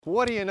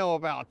What do you know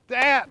about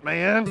that,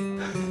 man?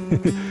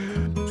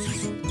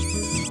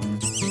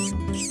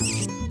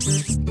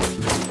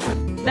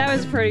 That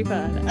was pretty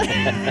fun.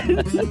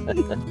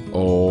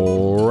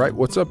 All right,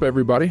 what's up,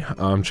 everybody?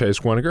 I'm Chase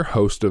Weniger,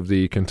 host of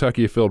the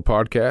Kentucky Afield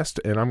podcast,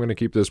 and I'm going to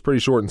keep this pretty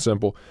short and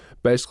simple.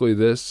 Basically,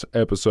 this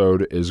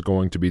episode is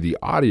going to be the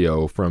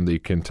audio from the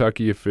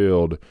Kentucky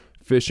Afield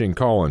Fishing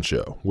Call-In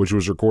Show, which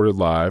was recorded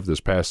live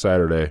this past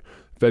Saturday,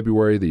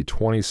 February the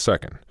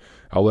 22nd.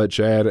 I'll let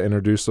Chad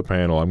introduce the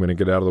panel. I'm going to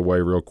get out of the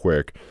way real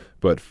quick.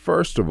 But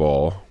first of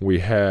all, we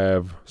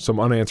have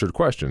some unanswered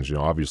questions. You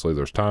know, obviously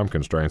there's time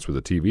constraints with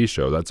a TV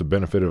show. That's a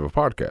benefit of a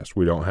podcast.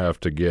 We don't have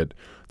to get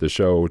the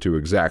show to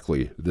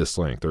exactly this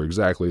length or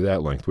exactly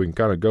that length. We can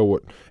kind of go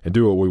and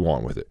do what we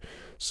want with it.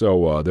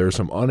 So there's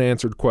some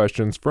unanswered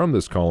questions from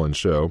this call-in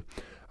show.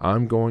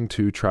 I'm going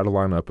to try to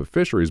line up a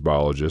fisheries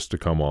biologist to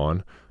come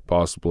on,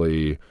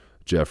 possibly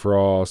Jeff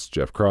Ross,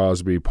 Jeff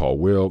Crosby, Paul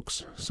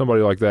Wilkes,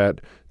 somebody like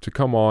that, to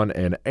come on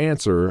and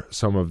answer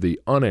some of the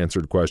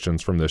unanswered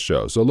questions from this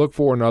show. So look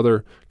for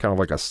another kind of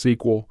like a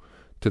sequel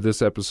to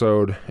this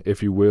episode,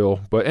 if you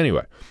will. But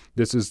anyway,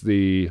 this is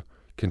the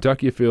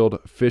Kentucky Afield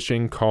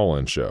Fishing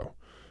Call-In Show.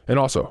 And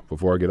also,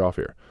 before I get off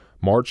here,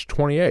 March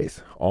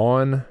 28th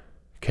on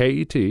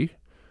KET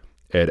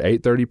at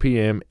 8:30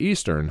 p.m.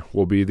 Eastern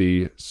will be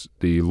the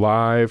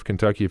live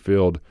Kentucky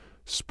Afield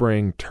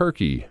Spring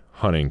Turkey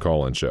Hunting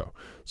Call-In Show.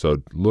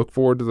 So look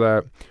forward to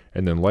that.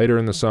 And then later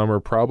in the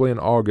summer, probably in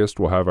August,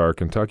 we'll have our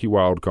Kentucky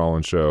Wild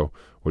Call-In Show,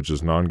 which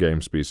is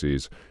non-game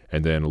species.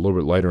 And then a little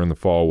bit later in the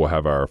fall, we'll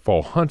have our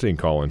Fall Hunting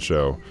Call-In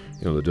Show,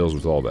 that deals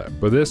with all that.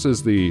 But this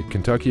is the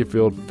Kentucky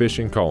Afield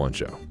Fishing Call-In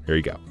Show. Here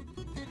you go.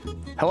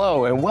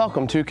 Hello and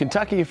welcome to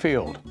Kentucky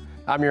Afield.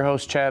 I'm your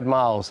host, Chad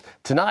Miles.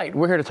 Tonight,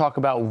 we're here to talk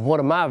about one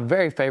of my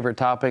very favorite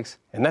topics,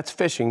 and that's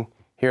fishing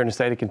here in the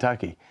state of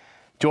Kentucky.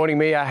 Joining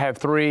me, I have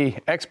three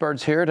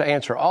experts here to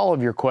answer all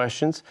of your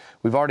questions.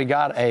 We've already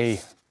got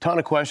a ton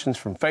of questions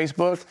from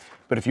Facebook,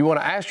 but if you want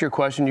to ask your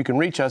question, you can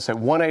reach us at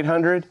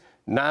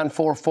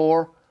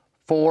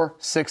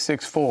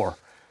 1-800-944-4664.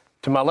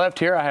 To my left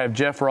here, I have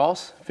Jeff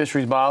Ross,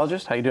 fisheries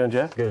biologist. How you doing,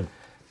 Jeff? Good.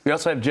 We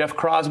also have Jeff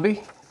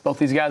Crosby. Both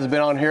these guys have been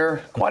on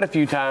here quite a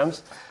few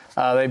times.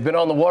 They've been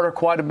on the water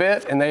quite a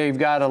bit, and they've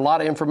got a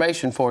lot of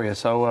information for you,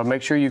 so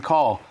make sure you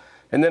call.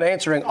 And then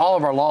answering all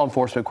of our law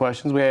enforcement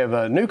questions, we have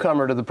a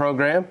newcomer to the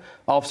program,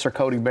 Officer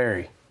Cody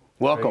Berry.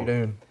 Welcome. How you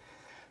doing?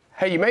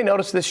 Hey, you may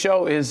notice this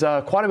show is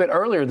quite a bit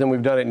earlier than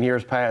we've done it in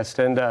years past.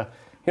 And,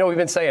 we've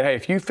been saying, hey,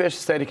 if you fish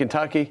the state of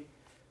Kentucky,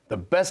 the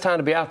best time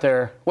to be out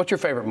there, what's your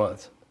favorite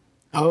month?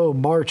 Oh,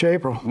 March,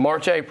 April.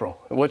 March,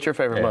 April. What's your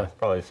favorite month?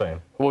 Probably the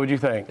same. What would you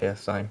think? Yeah,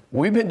 same.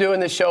 We've been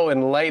doing this show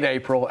in late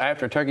April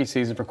after turkey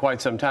season for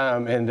quite some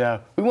time. And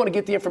we want to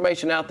get the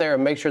information out there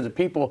and make sure that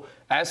people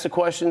ask the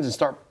questions and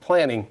start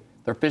planning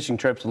their fishing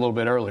trips a little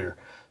bit earlier.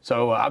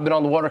 So I've been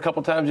on the water a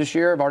couple times this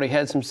year. I've already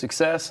had some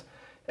success,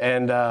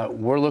 and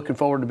we're looking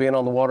forward to being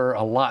on the water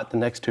a lot the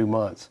next 2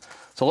 months.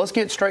 So let's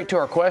get straight to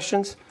our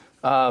questions.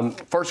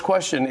 First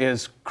question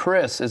is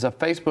Chris, is a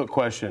Facebook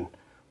question.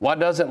 Why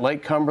doesn't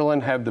Lake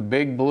Cumberland have the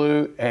big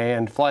blue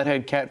and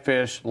flathead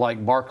catfish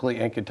like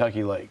Barkley and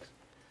Kentucky lakes?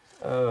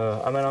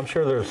 I'm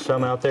sure there's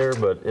some out there,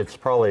 but it's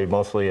probably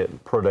mostly a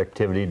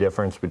productivity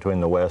difference between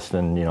the west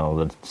and,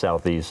 the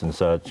southeast and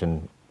such,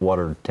 and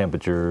water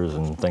temperatures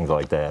and things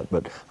like that.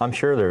 But I'm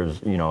sure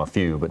there's, a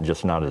few, but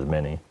just not as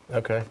many.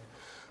 Okay.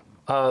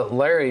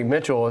 Larry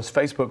Mitchell, his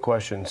Facebook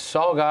question.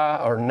 Saugeye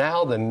are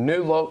now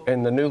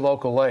in the new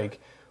local lake.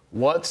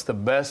 What's the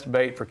best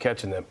bait for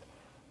catching them?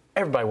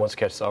 Everybody wants to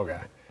catch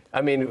saugeye.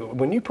 I mean,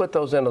 when you put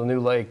those in a new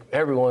lake,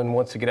 everyone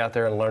wants to get out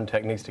there and learn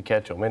techniques to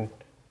catch them. And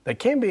they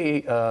can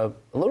be a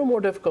little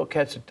more difficult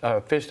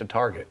fish to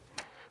target.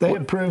 They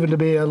have proven to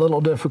be a little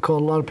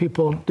difficult. A lot of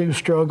people do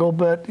struggle,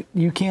 but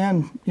you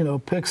can,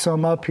 pick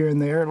some up here and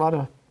there. A lot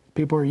of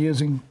people are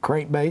using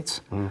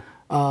crankbaits.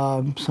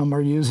 Some are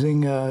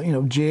using,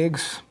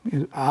 jigs.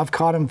 I've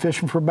caught them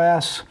fishing for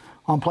bass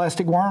on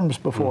plastic worms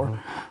before.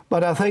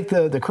 But I think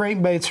the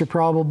crankbaits are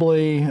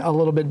probably a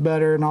little bit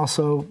better, and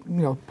also,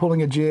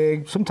 pulling a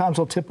jig. Sometimes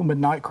I'll tip them with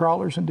night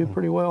crawlers and do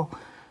pretty well.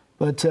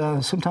 But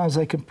sometimes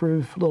they can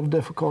prove a little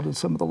difficult in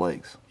some of the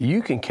lakes.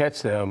 You can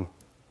catch them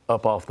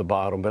up off the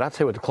bottom, but I'd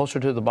say the closer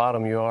to the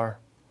bottom you are,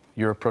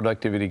 your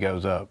productivity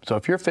goes up. So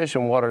if you're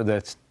fishing water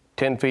that's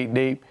 10 feet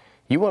deep,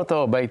 you want to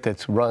throw a bait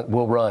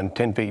will run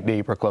 10 feet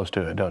deep or close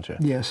to it, don't you?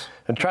 Yes.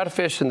 And try to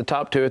fish in the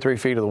top 2 or 3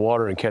 feet of the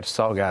water and catch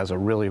saugeye is a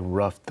really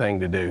rough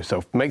thing to do.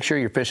 So make sure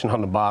you're fishing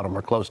on the bottom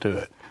or close to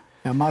it.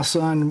 Now, my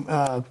son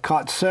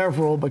caught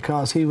several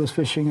because he was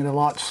fishing at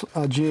a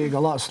jig a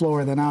lot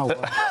slower than I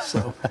was.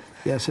 So,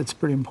 yes, it's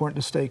pretty important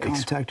to stay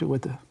contacted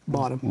with the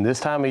bottom. This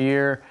time of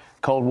year,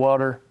 cold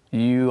water,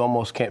 you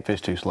almost can't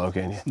fish too slow,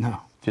 can you? No.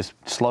 Just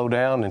slow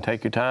down and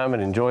take your time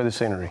and enjoy the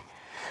scenery.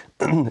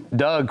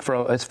 Doug,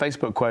 from his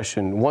Facebook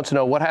question, wants to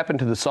know what happened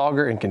to the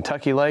sauger in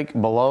Kentucky Lake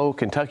below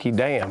Kentucky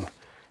Dam.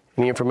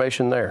 Any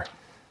information there?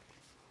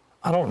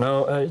 I don't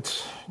know.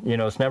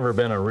 It's never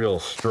been a real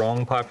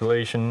strong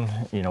population.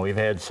 We've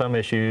had some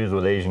issues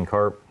with Asian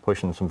carp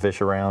pushing some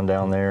fish around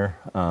down there,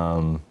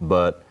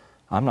 but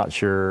I'm not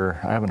sure.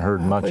 I haven't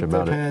heard much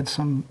about it. They've had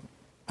some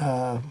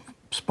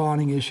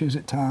spawning issues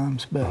at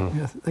times, but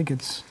I think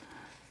it's,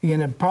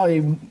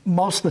 probably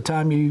most of the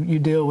time you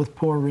deal with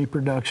poor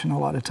reproduction a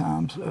lot of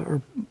times,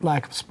 or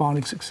lack of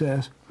spawning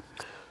success.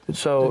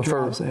 So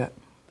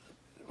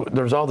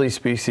there's all these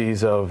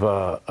species of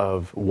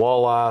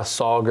walleye,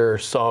 sauger,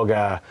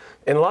 sawguy,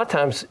 and a lot of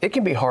times it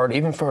can be hard,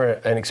 even for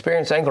an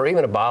experienced angler,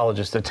 even a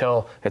biologist, to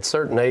tell at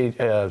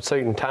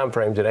certain time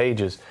frames and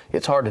ages.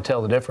 It's hard to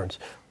tell the difference.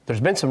 There's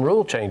been some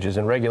rule changes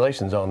and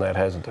regulations on that,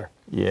 hasn't there?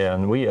 Yeah,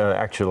 and we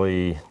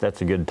actually,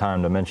 that's a good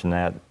time to mention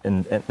that,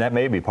 and that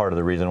may be part of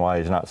the reason why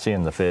he's not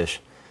seeing the fish.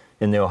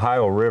 In the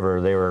Ohio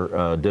River,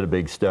 they did a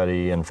big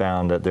study and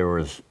found that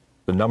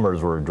the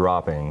numbers were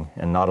dropping,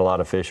 and not a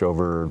lot of fish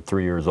over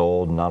 3 years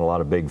old, and not a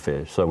lot of big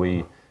fish. So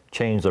we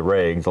changed the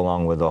regs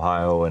along with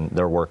Ohio, and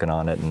they're working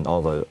on it in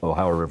all the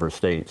Ohio River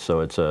states.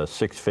 So it's a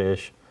 6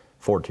 fish,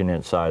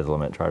 14-inch size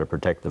limit, try to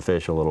protect the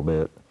fish a little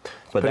bit.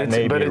 But it's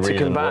a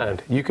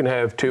combined. You can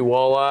have 2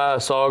 walleye, a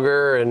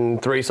sauger,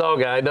 and 3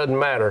 sawguy. It doesn't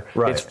matter.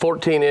 Right. It's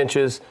 14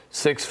 inches,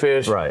 6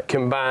 fish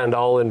combined,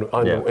 all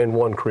in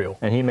one creel.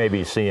 And he may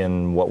be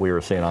seeing what we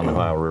were seeing on the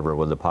Ohio River,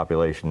 with the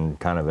population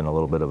kind of in a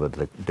little bit of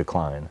a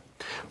decline.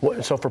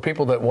 So for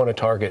people that want to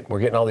target, we're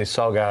getting all these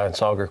sawguy and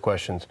sauger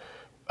questions.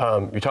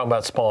 You're talking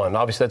about spawn.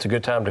 Obviously, that's a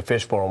good time to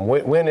fish for them.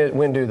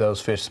 When do those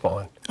fish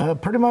spawn?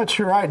 Pretty much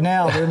right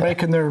now, they're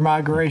making their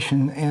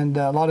migration, and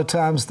a lot of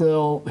times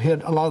they'll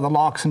hit a lot of the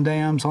locks and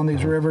dams on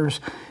these rivers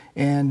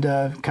and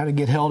kind of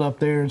get held up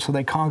there, and so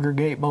they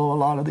congregate below a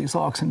lot of these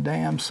locks and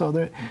dams.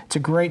 So it's a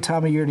great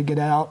time of year to get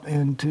out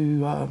and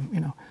to,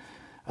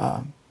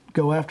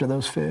 go after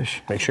those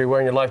fish. Make sure you're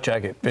wearing your life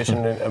jacket,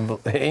 fishing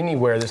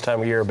anywhere this time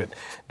of year, but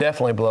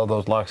definitely below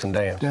those locks and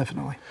dams.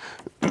 Definitely.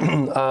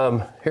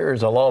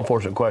 Here's a law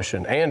enforcement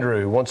question.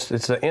 Andrew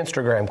it's an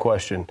Instagram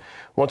question.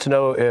 Wants to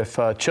know if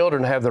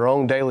children have their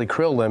own daily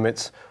krill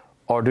limits,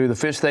 or do the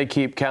fish they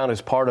keep count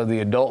as part of the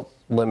adult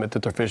limit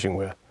that they're fishing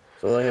with?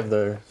 So they have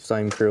the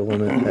same krill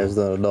limit as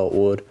the adult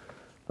would.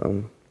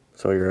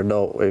 So your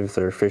adult, if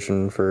they're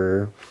fishing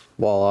for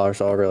walleye or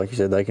sauger, like you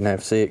said, they can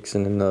have 6,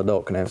 and then the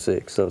adult can have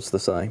 6, so it's the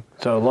same.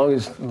 So as long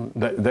as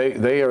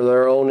they are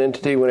their own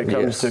entity when it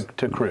comes to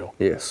krill?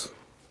 Yes.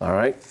 All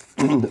right.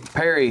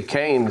 Perry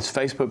Kane's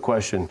Facebook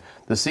question.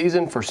 The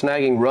season for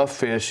snagging rough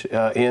fish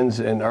ends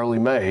in early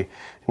May.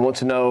 He wants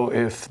to know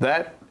if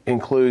that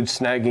includes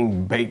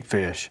snagging bait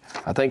fish.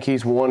 I think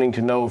he's wanting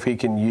to know if he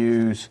can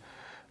use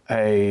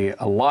a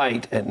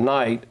light at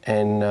night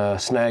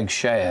and snag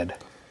shad.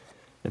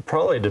 It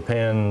probably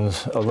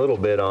depends a little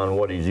bit on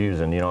what he's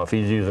using. If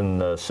he's using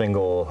the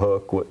single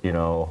hook,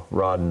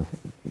 rod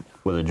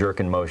with a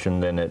jerking motion,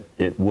 then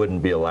it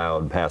wouldn't be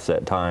allowed past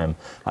that time.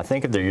 I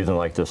think if they're using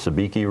like the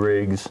sabiki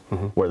rigs,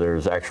 where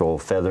there's actual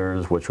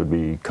feathers, which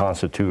would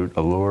constitute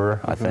a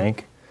lure, I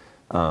think,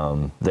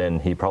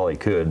 then he probably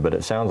could. But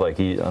it sounds like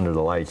under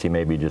the lights, he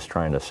may be just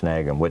trying to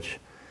snag them, which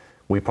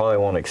we probably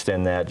won't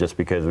extend that just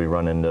because we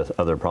run into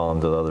other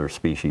problems with other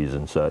species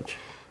and such.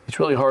 It's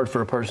really hard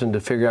for a person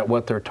to figure out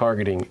what they're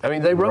targeting. I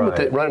mean, they run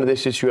into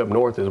this issue up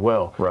north as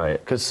well. Right.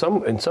 Because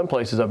in some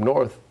places up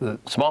north, the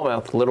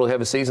smallmouth literally have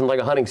a season like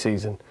a hunting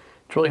season.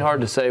 It's really hard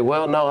to say,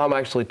 well, no, I'm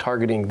actually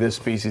targeting this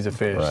species of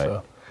fish. Right.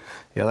 So,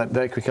 yeah,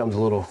 that becomes a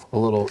little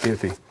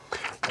iffy.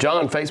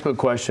 John, Facebook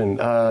question,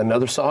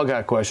 another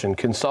sawguy question.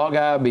 Can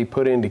sawguy be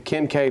put into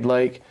Kincaid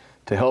Lake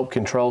to help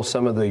control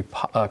some of the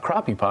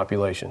crappie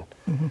population?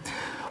 Mm-hmm.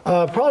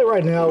 Probably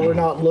right now we're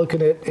not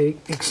looking at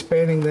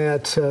expanding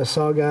that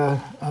sawguy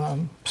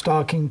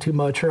stocking too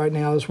much right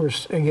now, as we're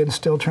again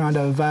still trying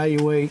to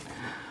evaluate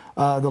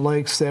the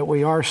lakes that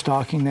we are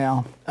stocking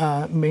now.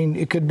 I mean,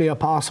 it could be a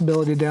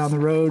possibility down the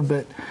road,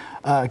 but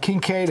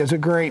Kincaid is a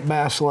great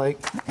bass lake,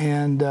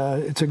 and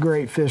it's a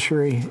great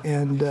fishery,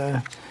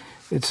 and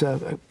it's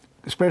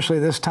especially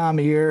this time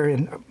of year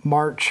in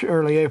March,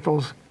 early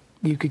April,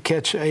 you could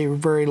catch a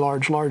very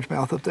large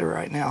largemouth up there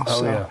right now. Oh,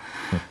 so.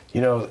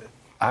 Yeah.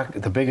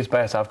 The biggest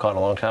bass I've caught in a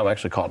long time, I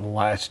actually caught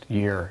last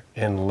year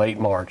in late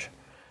March.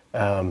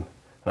 And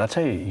I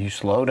tell you, you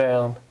slow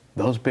down,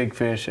 those big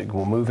fish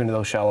will move into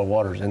those shallow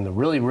waters. And the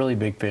really, really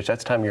big fish,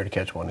 that's the time of year to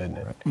catch one, isn't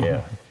it? Right.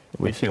 Yeah.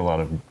 We see a lot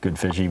of good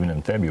fish even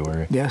in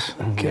February. Yes,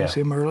 can't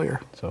see them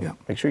earlier. So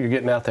make sure you're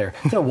getting out there.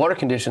 Water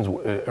conditions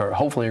are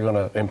hopefully are going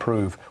to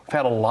improve. We've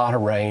had a lot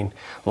of rain,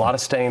 a lot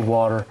of stained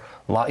water,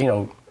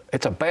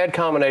 it's a bad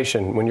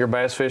combination when you're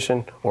bass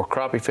fishing or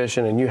crappie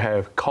fishing and you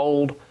have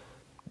cold,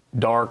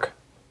 dark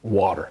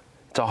water.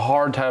 It's a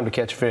hard time to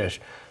catch fish.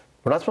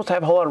 We're not supposed to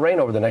have a whole lot of rain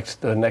over the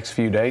next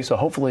few days, so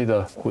hopefully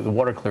the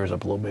water clears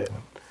up a little bit.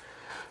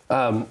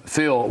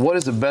 Phil, what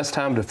is the best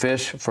time to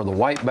fish for the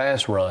white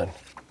bass run?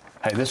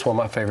 Hey, this is one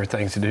of my favorite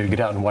things to do, get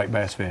out and white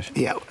bass fish.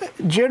 Yeah,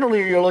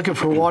 generally you're looking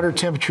for water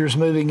temperatures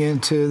moving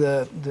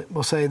into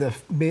we'll say the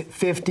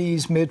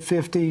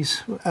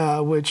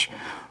mid-50s, which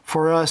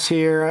for us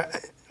here,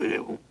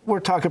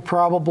 we're talking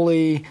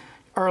probably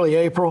early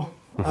April.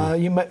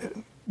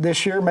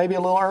 This year, maybe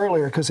a little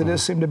earlier, because it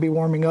does seem to be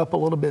warming up a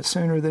little bit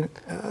sooner than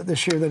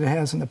this year than it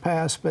has in the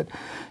past. But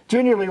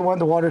generally, we want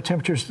the water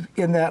temperatures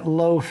in that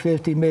low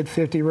 50, mid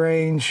 50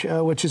 range,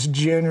 which is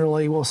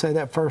generally, we'll say,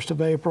 that 1st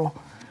of April.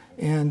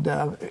 And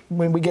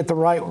when we get the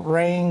right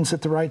rains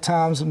at the right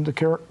times and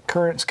the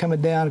currents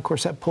coming down, of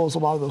course, that pulls a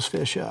lot of those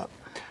fish up.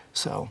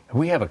 So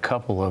we have a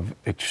couple of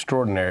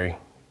extraordinary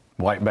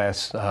white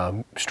bass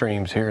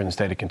streams here in the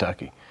state of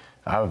Kentucky.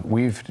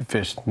 We've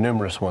fished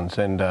numerous ones,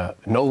 and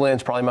No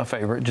Land's probably my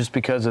favorite just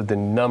because of the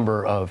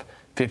number of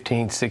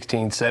 15,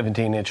 16,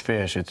 17-inch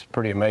fish. It's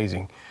pretty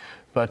amazing.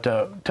 But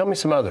tell me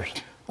some others.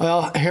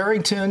 Well,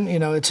 Harrington,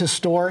 it's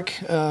historic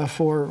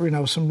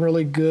for, some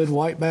really good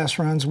white bass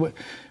runs.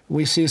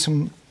 We see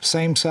some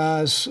same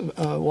size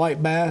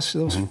white bass,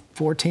 those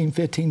 14,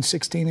 15,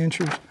 16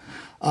 inchers.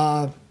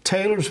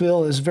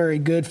 Taylorsville is very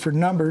good for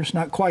numbers,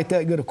 not quite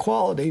that good of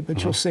quality,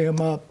 but you'll see them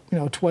up,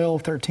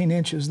 12, 13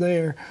 inches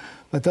there.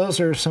 But those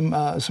are some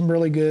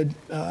really good,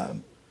 at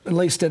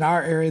least in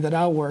our area that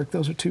I work,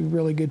 those are two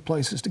really good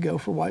places to go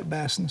for white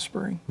bass in the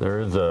spring.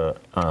 There is a,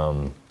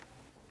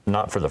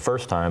 not for the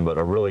first time, but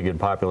a really good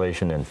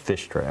population in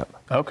fish trap.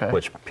 Okay.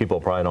 Which people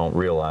probably don't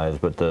realize,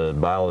 but the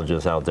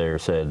biologists out there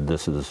said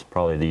this is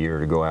probably the year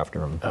to go after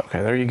them.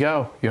 Okay, there you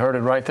go. You heard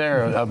it right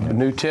there. A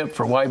new tip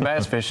for white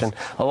bass fishing.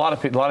 A lot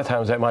of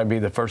times that might be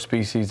the first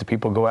species that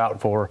people go out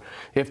for.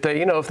 If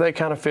they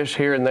kind of fish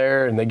here and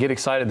there and they get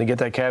excited, they get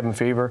that cabin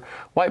fever.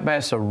 White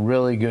bass is a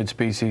really good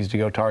species to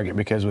go target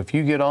because if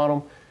you get on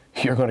them,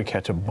 you're going to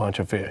catch a bunch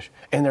of fish.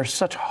 And they're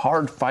such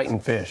hard fighting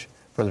fish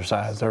for their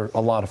size. They're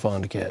a lot of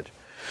fun to catch.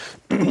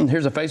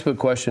 Here's a Facebook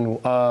question.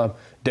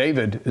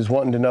 David is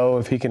wanting to know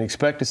if he can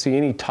expect to see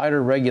any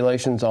tighter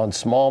regulations on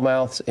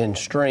smallmouths in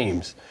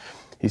streams.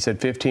 He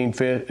said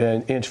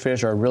 15-inch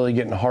fish are really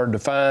getting hard to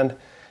find,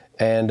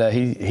 and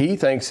he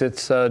thinks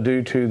it's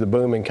due to the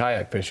boom in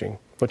kayak fishing.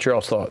 What's your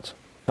all's thoughts?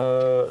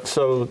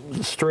 So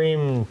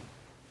stream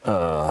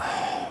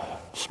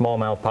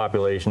smallmouth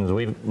populations,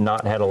 we've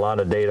not had a lot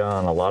of data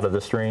on a lot of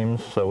the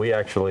streams, so we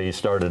actually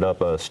started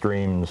up a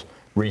streams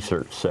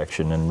research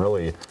section, and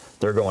really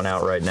they're going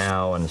out right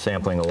now and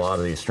sampling a lot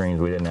of these streams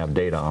we didn't have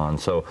data on.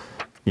 So,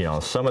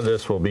 some of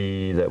this will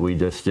be that we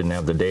just didn't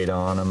have the data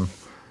on them.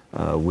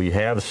 We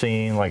have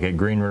seen, like at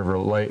Green River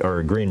Lake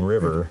or Green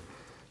River,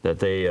 that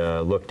they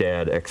looked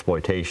at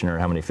exploitation or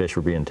how many fish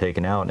were being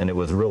taken out, and it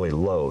was really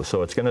low.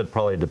 So it's going to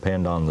probably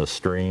depend on the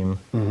stream.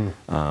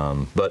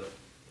 But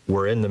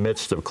we're in the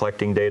midst of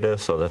collecting data,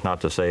 so that's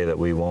not to say that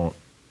we won't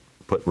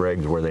put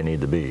regs where they need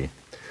to be.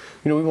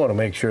 We want to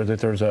make sure that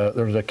there's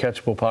a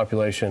catchable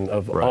population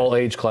of all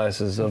age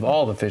classes of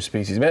all the fish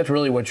species. That's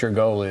really what your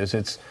goal is.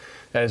 It's,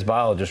 as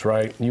biologists,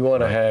 right? You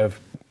want to have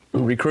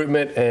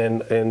recruitment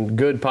and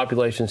good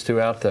populations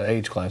throughout the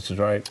age classes,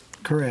 right?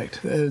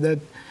 Correct. And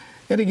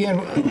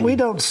again, we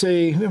don't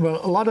see, a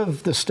lot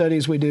of the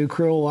studies we do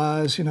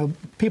creel-wise,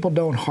 people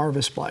don't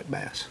harvest black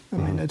bass. I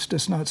mean, it's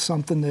just not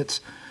something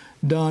that's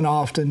done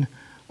often.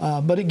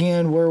 But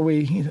again, where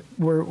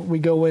we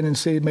go in and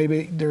see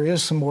maybe there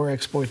is some more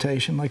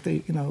exploitation, like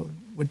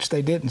which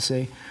they didn't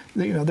see,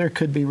 there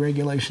could be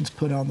regulations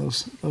put on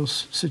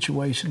those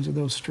situations or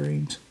those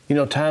streams.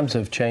 Times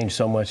have changed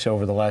so much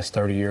over the last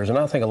 30 years, and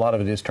I think a lot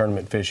of it is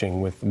tournament fishing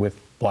with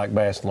black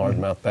bass and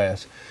largemouth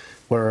bass.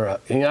 Where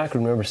I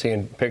can remember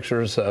seeing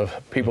pictures of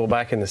people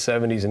back in the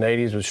 70s and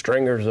 80s with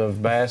stringers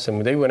of bass, and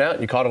when they went out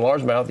and you caught a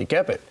largemouth, you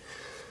kept it.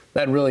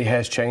 That really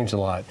has changed a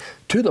lot,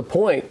 to the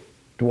point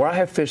where I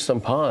have fished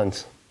some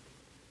ponds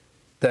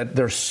that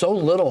there's so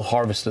little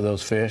harvest of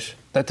those fish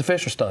that the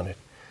fish are stunted.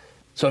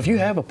 So if you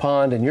have a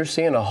pond and you're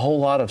seeing a whole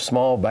lot of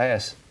small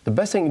bass, the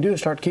best thing to do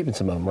is start keeping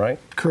some of them, right?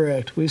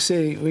 Correct. We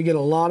get a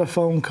lot of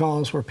phone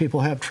calls where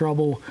people have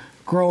trouble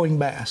growing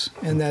bass,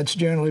 and that's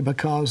generally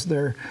because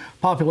their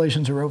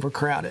populations are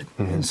overcrowded.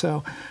 And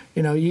so,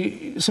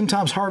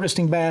 sometimes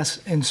harvesting bass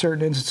in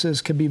certain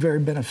instances can be very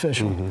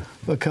beneficial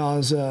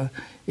because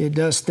it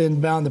does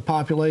thin down the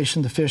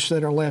population. The fish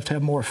that are left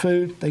have more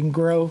food. They can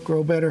grow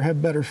better,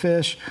 have better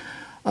fish.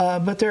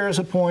 But there is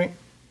a point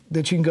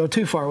that you can go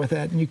too far with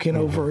that, and you can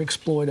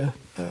overexploit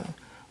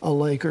a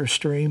lake or a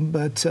stream.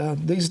 But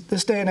this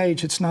day and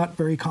age, it's not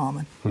very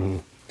common.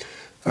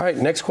 All right,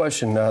 next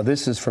question.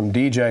 This is from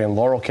DJ in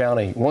Laurel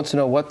County. He wants to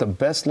know what the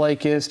best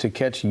lake is to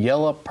catch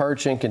yellow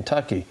perch in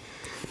Kentucky.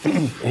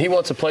 He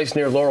wants a place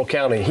near Laurel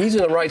County. He's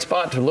in the right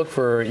spot to look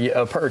for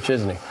a perch,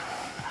 isn't he?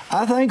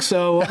 I think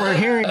so. What we're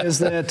hearing is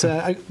that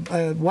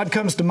what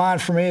comes to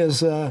mind for me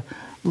is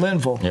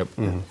Linville. Yep.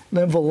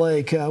 Linville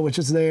Lake, which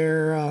is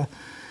there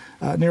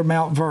near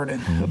Mount Vernon.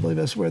 I believe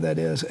that's where that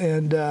is.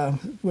 And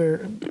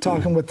we're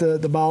talking with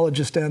the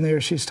biologist down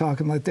there. She's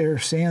talking like they're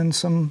seeing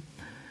some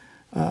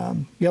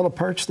yellow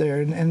perch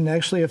there, and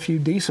actually a few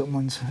decent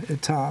ones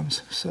at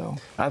times. So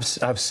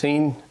I've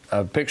seen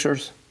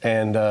pictures,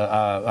 and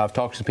I've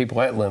talked to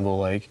people at Linville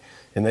Lake,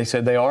 and they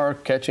said they are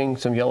catching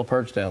some yellow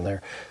perch down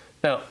there.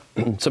 Now,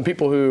 some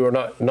people who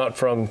are not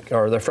from,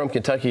 or they're from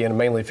Kentucky and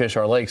mainly fish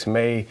our lakes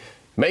may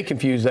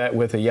confuse that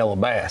with a yellow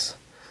bass.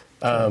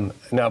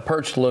 Now,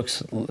 perch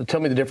tell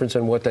me the difference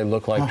in what they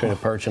look like between a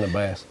perch and a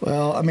bass.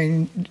 Well, I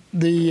mean,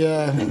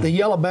 the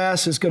yellow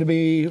bass is going to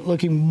be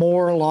looking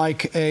more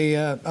like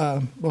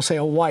we'll say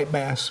a white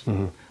bass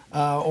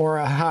or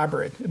a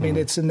hybrid. I mean,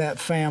 it's in that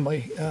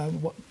family,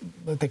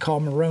 what they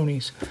call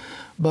Maronis.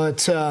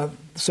 But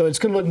so it's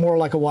going to look more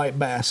like a white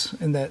bass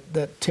in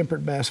that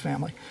temperate bass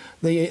family.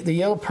 The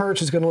yellow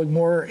perch is going to look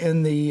more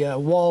in the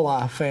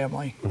walleye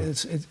family.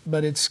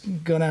 But it's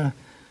going to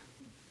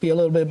be a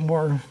little bit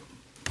more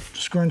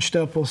scrunched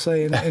up, we'll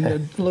say, in a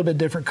little bit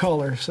different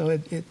color. So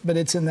but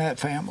it's in that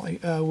family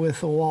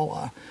with the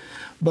walleye.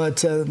 But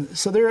so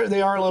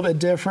they are a little bit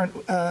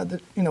different.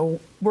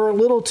 We're a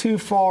little too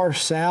far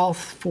south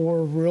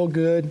for real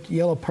good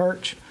yellow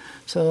perch.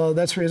 So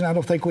that's the reason I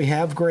don't think we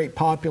have great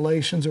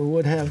populations or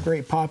would have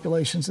great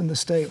populations in the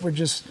state. We're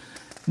just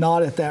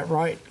not at that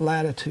right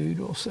latitude,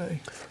 we'll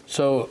say.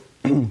 So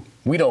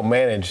we don't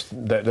manage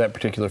that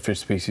particular fish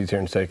species here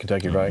in the state of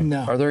Kentucky, right?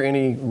 No. Are there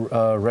any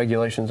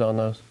regulations on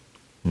those?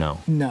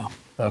 No. No.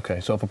 Okay,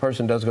 so if a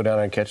person does go down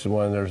there and catches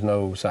one, there's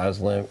no size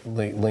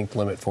length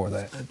limit for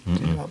that? I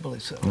do not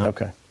believe so.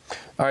 Okay.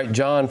 All right,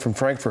 John from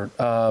Frankfort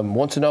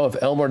wants to know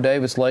if Elmer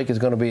Davis Lake is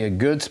going to be a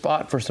good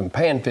spot for some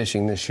pan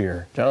fishing this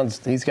year.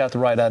 He's got the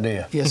right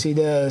idea. Yes, he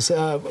does.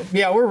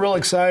 We're real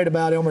excited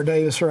about Elmer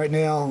Davis right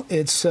now.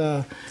 It's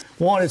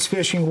it's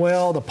fishing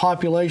well. The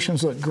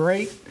populations look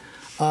great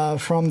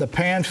from the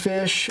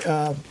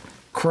panfish.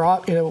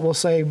 Crop, we'll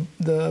say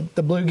the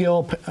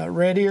bluegill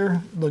red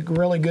ear look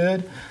really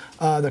good.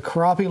 The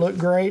crappie look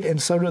great,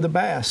 and so do the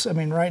bass. I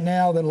mean, right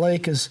now the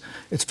lake it's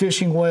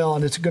fishing well,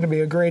 and it's going to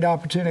be a great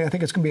opportunity. I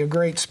think it's going to be a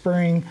great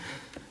spring,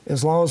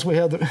 as long as we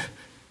have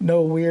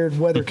no weird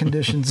weather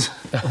conditions,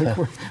 like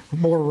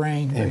more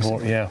rain.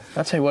 Yeah,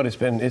 I'll tell you what, it's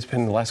been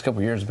the last couple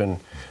of years. It's been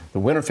the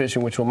winter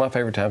fishing, which was my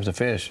favorite times to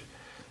fish.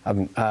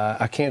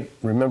 I can't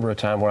remember a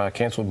time where I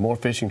canceled more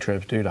fishing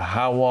trips due to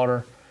high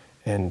water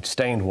and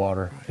stained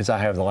water as I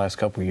have the last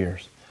couple of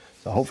years.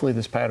 So hopefully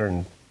this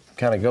pattern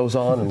kind of goes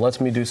on and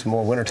lets me do some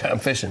more wintertime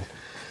fishing.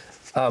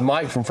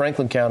 Mike from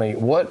Franklin County, he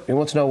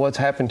wants to know what's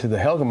happened to the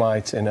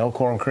Helgamites in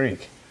Elkhorn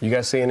Creek. You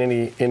guys seeing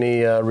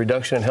any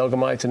reduction in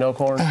Helgamites in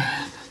Elkhorn?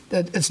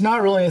 It's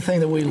not really anything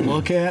that we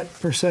look at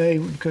per se,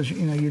 because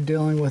you're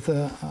dealing with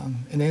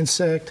an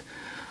insect.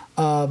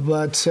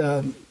 But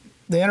the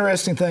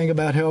interesting thing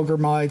about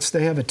Helgamites,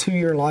 they have a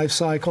 2-year life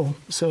cycle.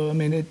 So I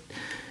mean,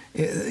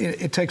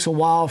 it takes a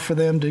while for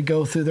them to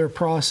go through their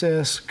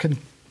process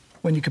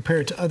when you compare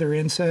it to other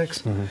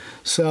insects. Mm-hmm.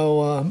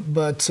 So,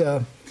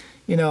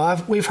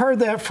 we've heard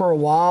that for a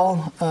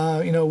while.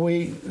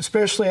 We,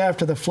 especially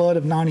after the flood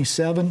of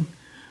 '97,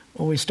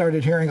 we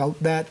started hearing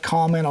that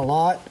comment a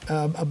lot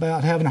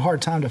about having a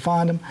hard time to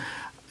find them.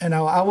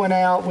 I went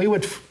out,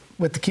 with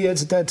the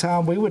kids at that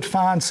time, we would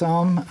find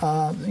some,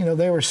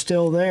 they were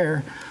still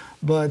there.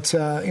 But,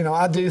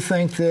 I do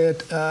think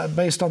that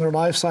based on their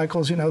life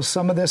cycles,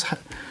 some of this,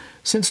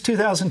 since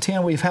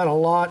 2010, we've had a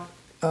lot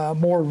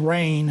more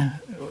rain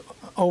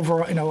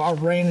over, our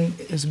rain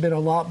has been a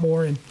lot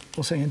more,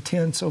 we'll say,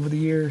 intense over the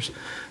years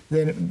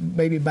than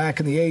maybe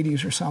back in the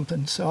 80s or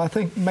something. So I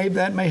think maybe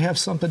that may have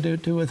something to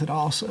do with it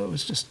also.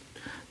 It's just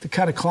the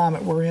kind of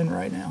climate we're in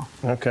right now.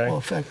 Okay. Will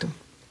affect them.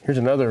 Here's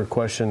another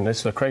question. This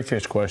is a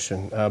crayfish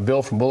question.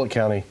 Bill from Bullitt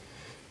County,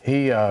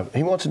 he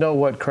wants to know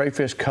what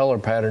crayfish color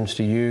patterns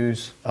to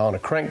use on a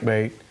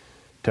crankbait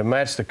to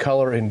match the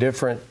color in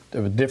different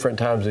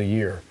times of the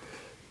year.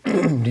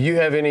 Do you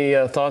have any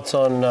thoughts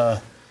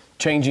on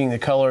changing the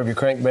color of your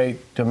crankbait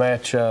to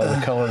match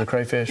the color of the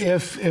crayfish?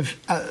 If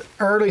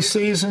early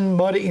season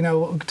muddy,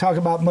 talk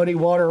about muddy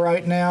water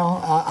right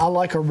now, I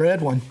like a red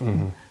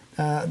one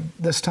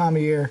this time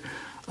of year.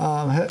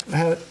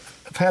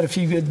 I've had a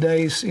few good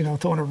days,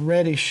 throwing a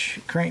reddish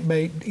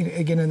crankbait,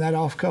 again, in that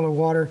off-color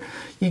water.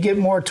 You get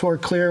more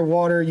toward clear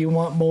water. You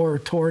want more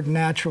toward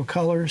natural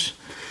colors.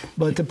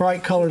 But the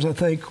bright colors, I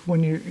think,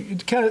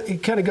 it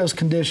kind of goes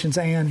conditions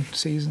and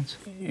seasons.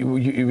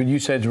 What you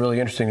said is really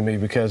interesting to me,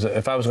 because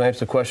if I was going to answer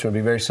the question, it would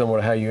be very similar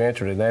to how you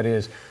answered it. That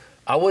is,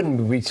 I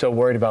wouldn't be so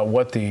worried about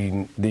what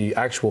the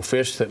actual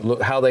fish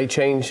how they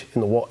change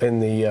in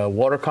the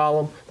water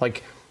column.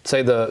 Like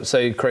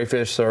say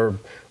crayfish are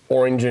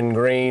orange and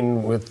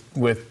green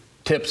with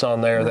tips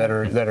on there that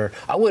are.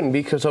 I wouldn't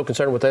be so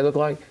concerned what they look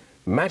like.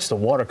 Match the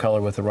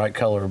watercolor with the right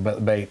color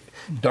bait.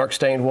 Dark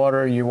stained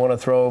water, you want to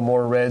throw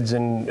more reds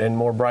and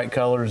more bright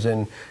colors.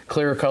 And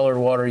clear colored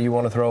water, you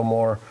want to throw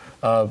more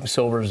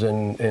silvers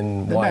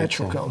and whites.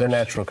 The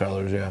natural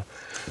colors, yeah.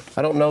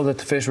 I don't know that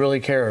the fish really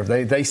care.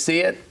 If they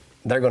see it,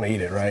 they're going to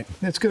eat it, right?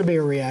 It's going to be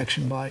a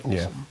reaction bite.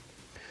 Yeah. So.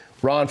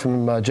 Ron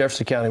from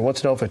Jefferson County wants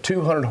to know if a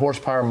 200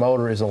 horsepower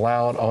motor is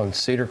allowed on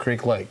Cedar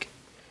Creek Lake.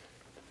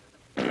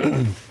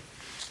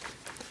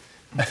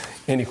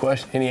 Any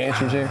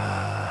answers here?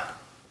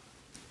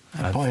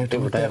 It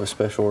would have a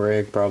special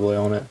rig probably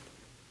on it.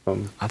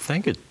 I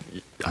think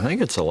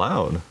it's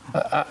allowed.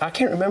 I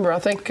can't remember. I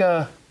think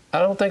that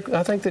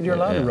you're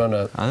allowed to run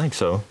a. I think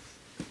so.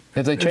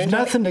 Have they changed? There's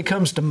nothing that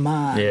comes to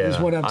mind. Yeah, is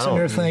what I'm sitting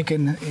there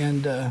thinking,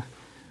 and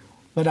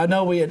But I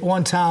know we at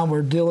one time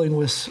were dealing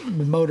with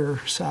motor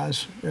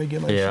size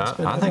regulations. Yeah,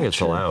 but I I'm think not it's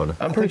sure. allowed.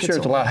 I'm pretty sure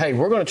it's allowed. Hey,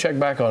 we're going to check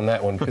back on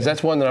that one because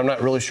that's one that I'm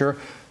not really sure.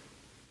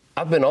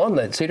 I've been on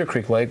that Cedar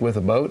Creek Lake with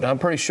a boat, and I'm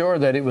pretty sure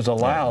that it was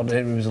allowed.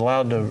 It was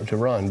allowed to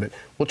run, but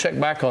we'll check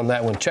back on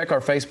that one. Check our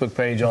Facebook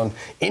page on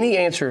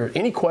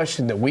any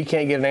question that we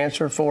can't get an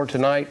answer for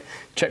tonight.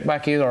 Check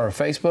back either on our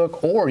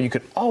Facebook, or you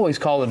could always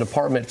call the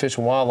Department of Fish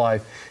and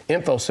Wildlife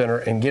Info Center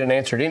and get an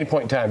answer at any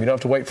point in time. You don't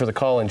have to wait for the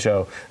call-in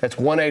show. That's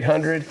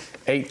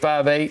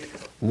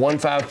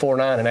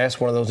 1-800-858-1549 and ask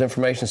one of those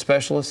information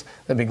specialists.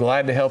 They'd be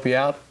glad to help you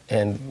out.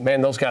 And man,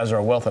 those guys are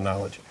a wealth of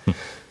knowledge.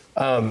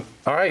 All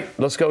right,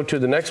 let's go to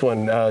the next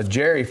one.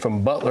 Jerry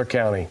from Butler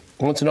County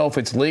wants to know if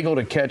it's legal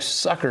to catch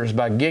suckers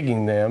by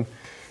gigging them,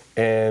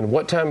 and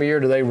what time of year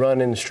do they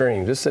run in the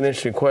streams? This is an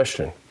interesting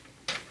question.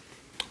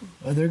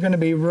 They're going to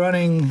be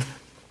running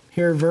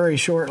here very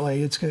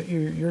shortly.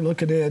 You're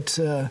looking at,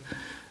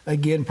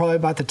 again, probably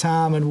about the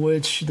time in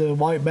which the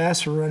white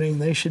bass are running,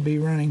 they should be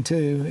running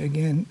too.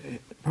 Again,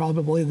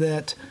 probably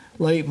that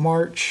late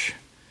March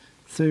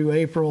through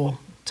April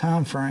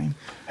time frame.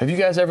 Have you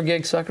guys ever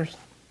gigged suckers?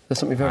 That's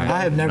something you've ever done?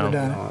 I have never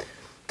done it.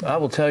 I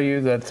will tell you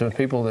that the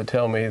people that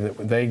tell me that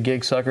they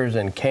gig suckers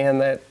and can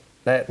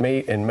that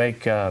meat and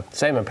make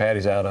salmon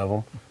patties out of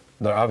them.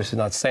 They're obviously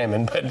not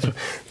salmon, but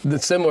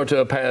it's similar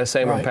to a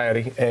salmon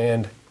patty,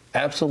 and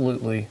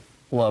absolutely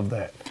love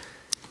that.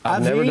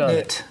 I've never eaten done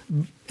it,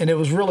 and it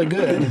was really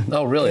good.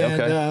 Oh, really?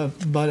 And, Okay.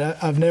 But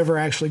I've never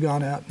actually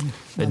gone out.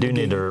 I do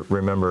need to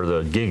remember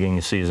the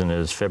gigging season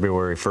is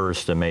February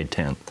 1st to May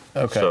 10th.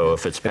 Okay. So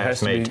if it's It has past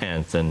to May be-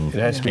 10th, then It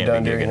has to be can't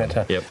done gigging during that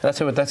them. time. Yep. That's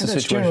a And that's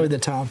situation. generally the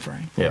time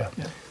frame. Yeah.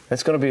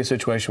 That's going to be a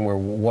situation where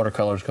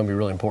watercolor is going to be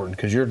really important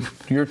because you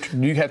have to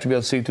be able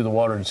to see through the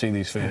water and see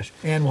these fish.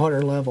 And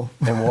water level.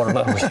 And water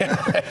level.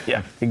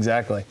 Yeah,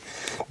 exactly.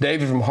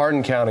 David from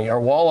Hardin County, are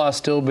walleye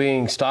still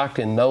being stocked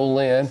in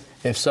Nolin?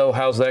 If so,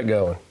 how's that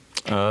going?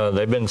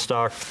 They've been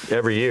stocked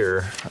every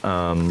year.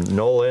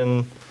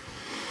 Nolan,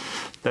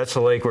 that's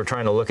the lake we're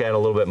trying to look at a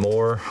little bit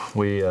more.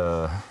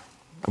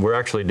 We're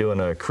actually doing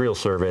a creel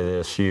survey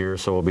this year,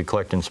 so we'll be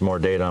collecting some more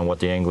data on what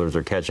the anglers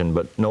are catching.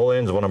 But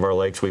Nolan's one of our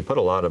lakes. We put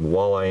a lot of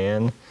walleye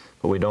in,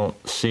 but we don't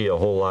see a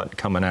whole lot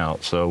coming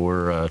out. So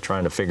we're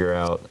trying to figure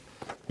out,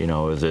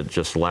 is it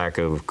just lack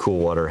of cool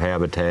water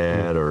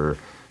habitat or,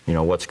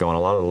 what's going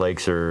on. A lot of the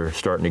lakes are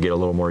starting to get a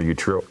little more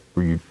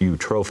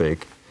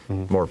eutrophic,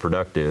 more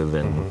productive,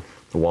 and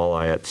the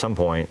walleye at some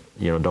point,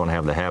 don't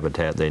have the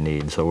habitat they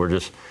need. So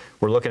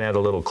we're looking at it a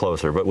little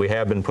closer, but we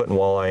have been putting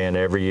walleye in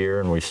every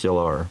year, and we still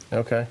are.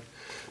 Okay.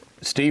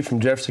 Steve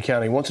from Jefferson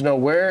County wants to know,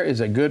 where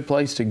is a good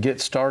place to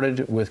get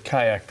started with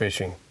kayak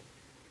fishing?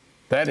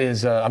 That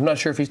is, I'm not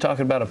sure if he's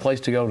talking about a place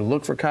to go to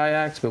look for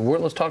kayaks, but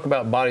let's talk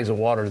about bodies of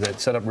water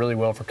that set up really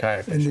well for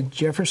kayak In fishing. the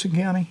Jefferson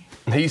County?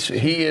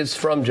 He is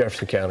from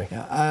Jefferson County.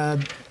 I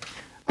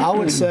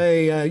would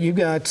say you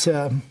got,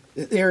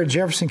 there in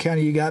Jefferson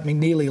County, you got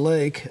McNeely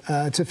Lake.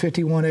 It's a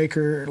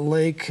 51-acre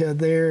lake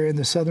there in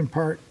the southern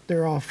part,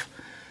 there off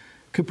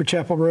Cooper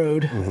Chapel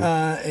Road.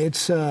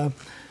 It's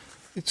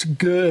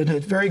good, a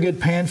very good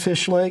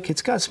panfish lake.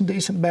 It's got some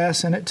decent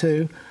bass in it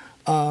too.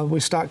 We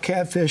stock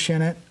catfish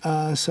in it.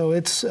 So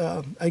it's,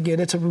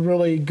 again, it's a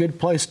really good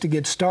place to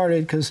get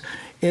started because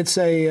it's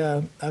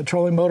a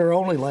trolling motor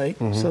only lake.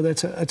 So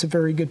that's a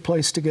very good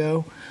place to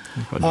go.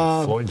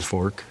 Floyd's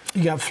Fork.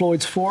 You got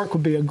Floyd's Fork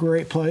would be a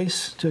great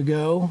place to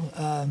go.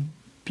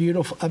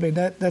 Beautiful. I mean,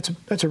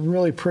 that's a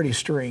really pretty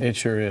stream. It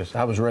sure is.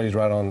 I was raised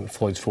right on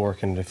Floyd's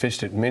Fork and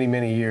fished it many,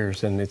 many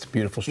years, and it's a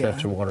beautiful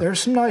stretch of water.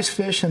 There's some nice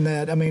fish in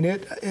that. I mean,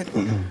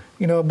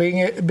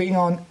 being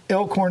on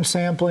Elkhorn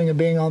sampling and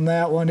being on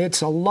that one,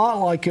 it's a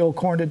lot like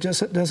Elkhorn. It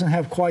just doesn't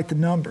have quite the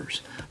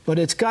numbers, but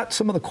it's got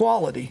some of the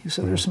quality.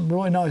 So there's some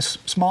really nice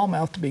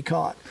smallmouth to be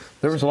caught.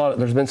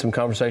 There's been some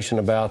conversation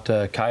about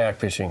kayak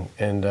fishing,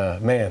 and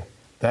man,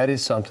 that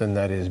is something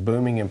that is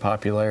booming in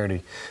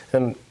popularity.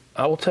 And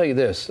I will tell you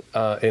this,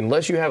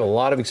 unless you have a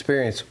lot of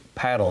experience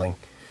paddling,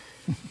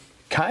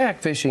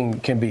 kayak fishing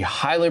can be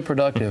highly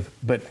productive,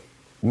 but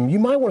you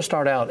might want to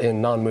start out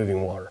in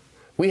non-moving water.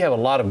 We have a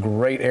lot of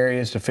great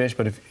areas to fish,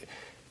 but if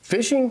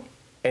fishing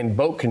and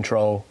boat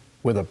control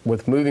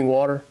with moving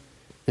water,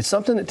 it's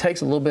something that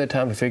takes a little bit of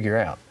time to figure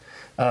out.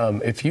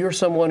 If you're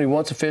someone who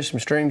wants to fish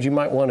some streams, you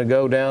might want to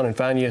go down and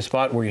find you a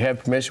spot where you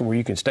have permission where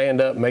you can stand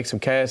up, make some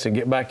casts, and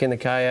get back in the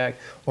kayak,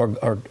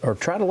 or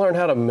try to learn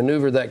how to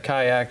maneuver that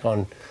kayak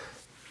on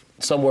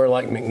somewhere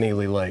like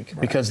McNeely Lake.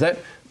 Right. Because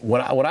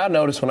what I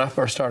noticed when I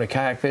first started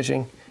kayak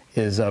fishing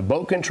is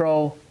boat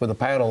control with a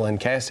paddle and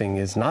casting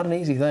is not an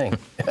easy thing.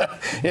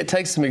 It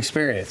takes some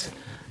experience.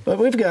 But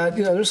we've got,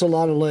 there's a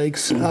lot of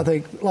lakes. I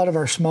think a lot of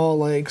our small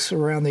lakes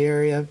around the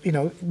area,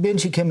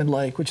 Benji-Kimmon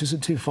Lake, which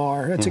isn't too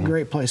far. That's a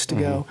great place to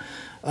go.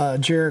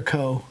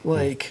 Jericho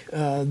Lake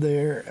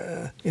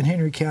there in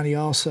Henry County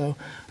also.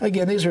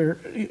 Again, these are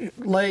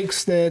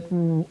lakes that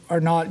are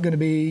not going to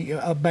be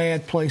a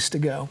bad place to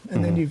go.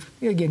 And then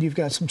you've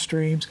got some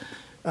streams.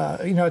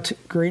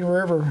 Green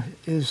River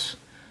is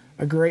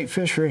a great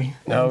fishery.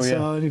 Oh, And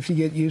so if you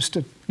get used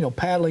to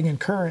paddling in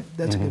current,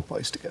 that's a good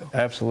place to go.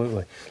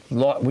 Absolutely.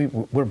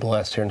 We're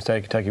blessed here in the state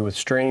of Kentucky with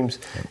streams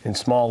and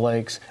small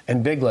lakes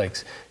and big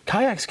lakes.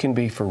 Kayaks can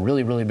be for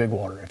really, really big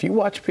water. If you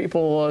watch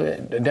people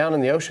down in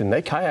the ocean,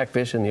 they kayak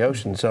fish in the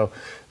ocean. So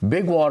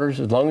big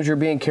waters, as long as you're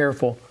being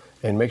careful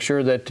and make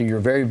sure that you're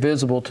very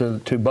visible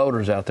to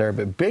boaters out there,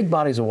 but big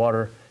bodies of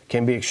water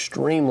can be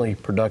extremely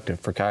productive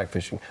for kayak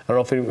fishing. I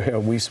don't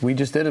know if we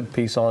just did a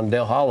piece on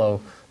Dale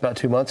Hollow about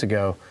 2 months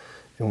ago,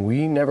 and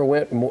we never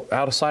went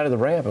out of sight of the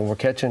ramp, and we're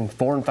catching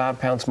 4 and 5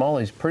 pound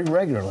smallies pretty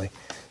regularly.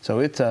 So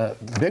it's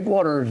big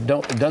water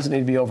doesn't need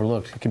to be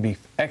overlooked. It can be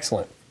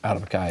excellent out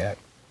of a kayak.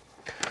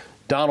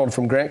 Donald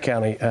from Grant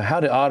County,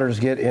 how do otters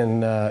get in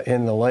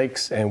the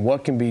lakes, and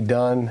what can be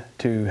done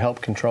to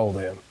help control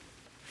them?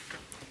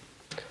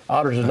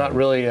 Otters is not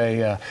really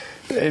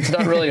it's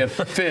not really a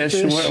fish.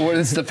 This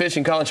is the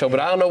Fishing College Show, but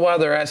I don't know why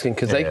they're asking,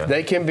 because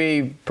they can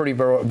be pretty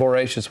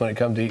voracious when it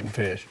comes to eating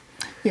fish.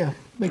 Yeah,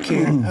 they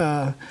can.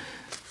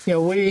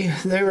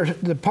 The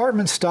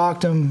department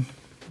stocked them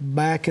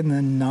back in the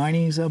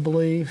 90s, I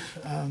believe,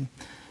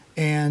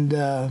 and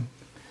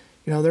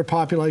their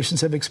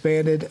populations have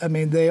expanded. I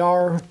mean,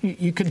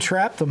 you can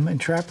trap them, and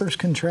trappers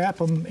can trap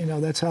them.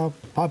 That's how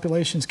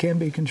populations can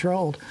be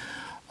controlled.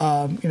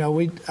 I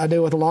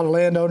deal with a lot of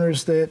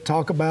landowners that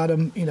talk about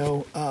them,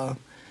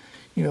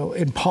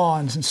 in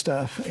ponds and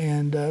stuff,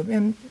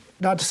 and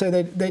not to say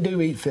they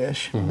do eat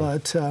fish,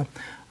 but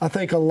I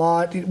think a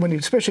lot, when you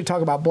especially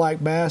talk about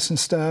black bass and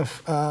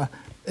stuff,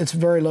 it's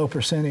very low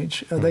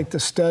percentage. I think the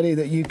study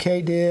that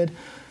UK did,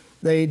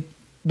 they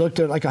looked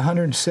at like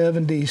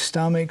 170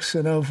 stomachs,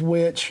 and of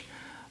which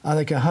I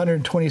think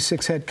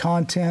 126 had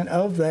content.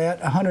 Of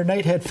that,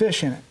 108 had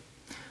fish in it,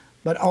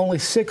 but only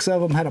 6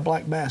 of them had a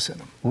black bass in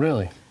them.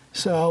 Really?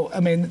 So,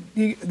 I mean,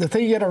 the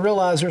thing you got to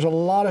realize, there's a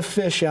lot of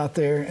fish out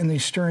there in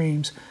these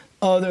streams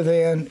other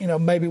than,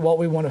 maybe what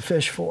we want to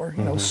fish for,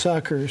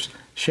 suckers,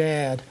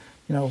 shad,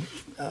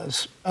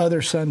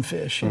 other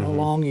sunfish,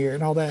 long ear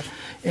and all that.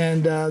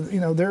 And,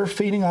 they're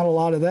feeding on a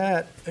lot of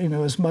that,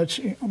 as much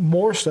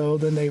more so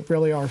than they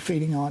really are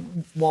feeding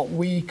on what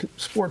we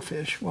sport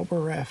fish, what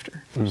we're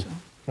after. So.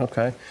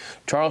 Okay.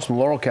 Charles from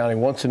Laurel County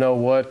wants to know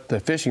what the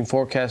fishing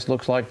forecast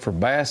looks like for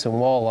bass and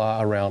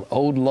walleye around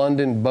Old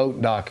London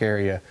Boat Dock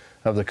area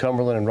of the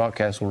Cumberland and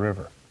Rockcastle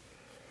River.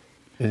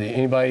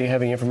 Anybody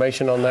have any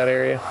information on that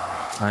area?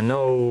 I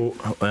know,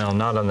 well,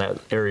 not on that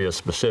area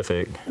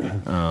specific.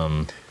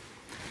 The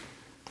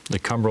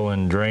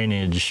Cumberland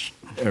drainage,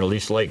 or at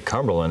least Lake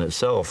Cumberland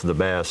itself, the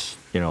bass,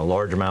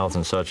 largemouth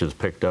and such is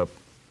picked up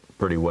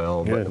pretty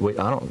well. Good. But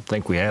I don't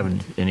think we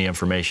have any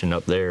information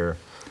up there.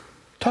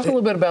 Talk a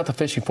little bit about the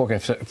fishing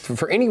forecast.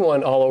 For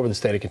anyone all over the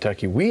state of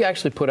Kentucky, we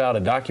actually put out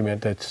a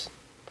document that's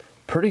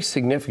pretty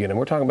significant, and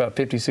we're talking about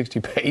 50, 60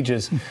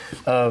 pages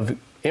of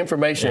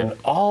information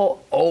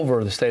all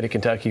over the state of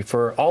Kentucky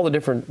for all the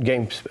different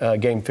game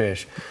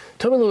fish.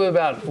 Tell me a little bit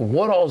about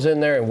what all's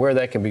in there and where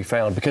that can be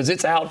found, because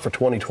it's out for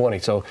 2020.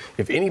 So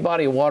if any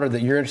body of water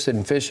that you're interested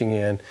in fishing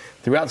in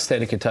throughout the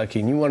state of Kentucky,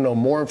 and you want to know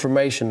more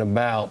information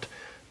about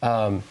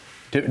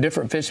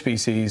different fish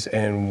species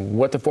and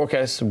what the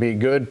forecast would be,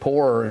 good,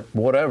 poor, or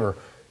whatever,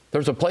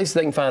 there's a place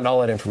they can find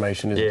all that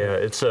information. Isn't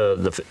there? It's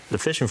the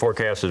fishing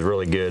forecast is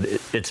really good.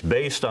 It's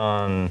based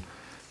on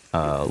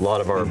a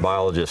lot of our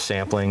biologists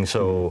sampling.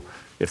 So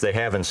if they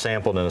haven't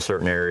sampled in a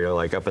certain area,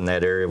 like up in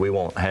that area, we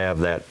won't have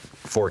that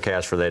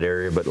forecast for that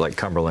area, but like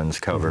Cumberland's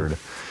covered.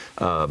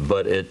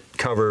 But it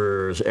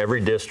covers every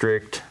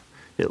district.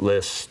 It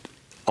lists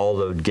all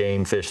the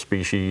game fish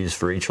species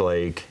for each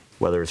lake,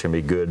 whether it's going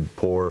to be good,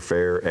 poor,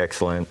 fair,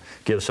 excellent.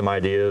 Gives some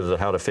ideas of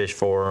how to fish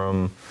for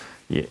them.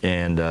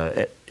 And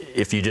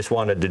if you just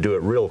wanted to do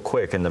it real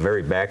quick, in the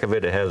very back of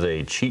it, it has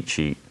a cheat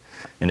sheet,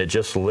 and it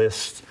just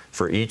lists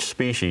for each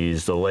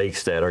species the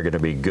lakes that are going to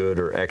be good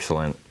or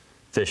excellent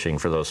fishing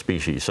for those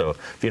species. So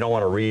if you don't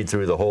want to read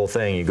through the whole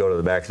thing, you go to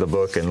the back of the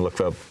book and look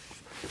up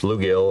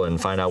bluegill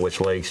and find out which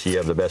lakes you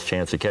have the best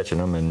chance of catching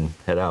them and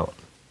head out.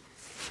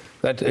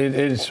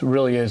 It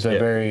really is a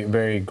very,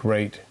 very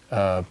great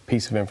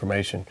piece of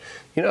information.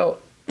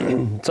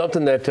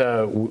 Something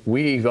that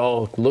we've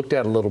all looked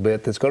at a little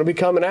bit that's going to be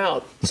coming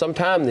out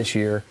sometime this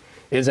year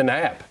is an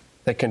app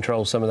that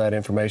controls some of that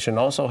information.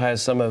 Also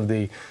has some of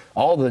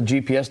all the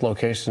GPS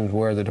locations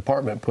where the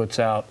department puts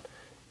out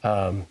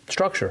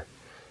structure.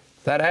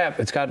 That app,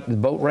 it's got the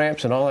boat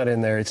ramps and all that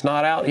in there. It's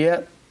not out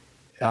yet.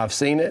 I've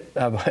seen it.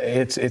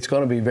 It's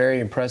going to be very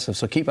impressive.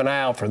 So keep an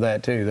eye out for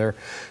that too.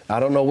 I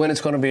don't know when it's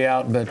going to be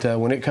out, but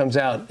when it comes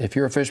out, if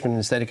you're a fisherman in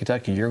the state of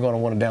Kentucky, you're going to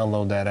want to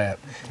download that app.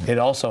 It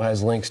also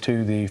has links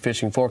to the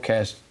fishing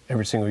forecast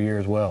every single year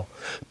as well.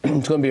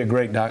 It's going to be a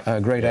great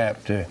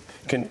app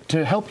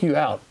to help you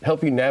out,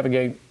 help you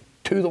navigate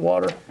to the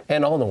water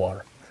and on the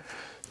water.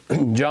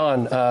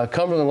 John,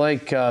 Cumberland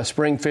Lake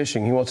spring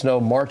fishing. He wants to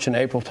know March and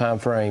April time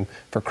frame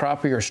for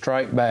crappie or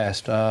striped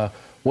bass.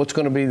 What's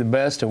going to be the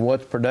best, and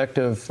what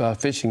productive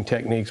fishing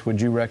techniques would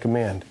you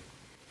recommend?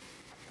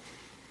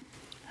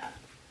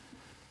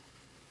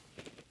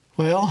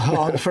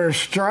 Well, for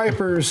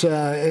stripers,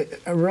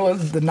 really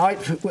the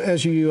night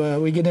as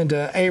we get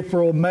into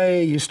April,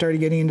 May, you start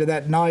getting into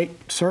that night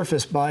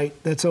surface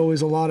bite. That's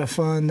always a lot of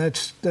fun.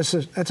 That's an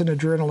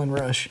adrenaline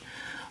rush.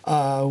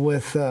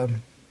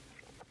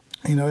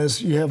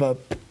 As you have a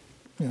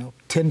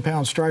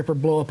 10-pound striper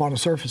blow up on a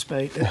surface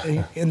bait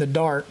in the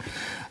dark.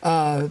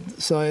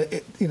 That's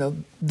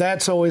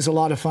always a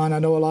lot of fun. I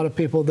know a lot of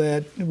people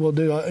that will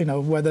do,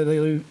 whether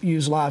they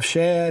use live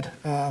shad.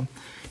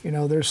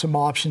 There's some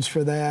options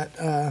for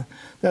that.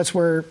 That's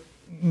where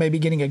maybe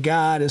getting a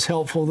guide is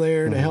helpful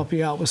there to help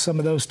you out with some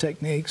of those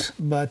techniques.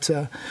 But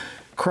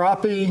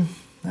crappie,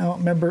 I don't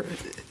remember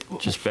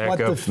what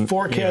the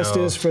forecast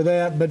is for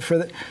that. But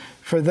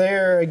for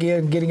there,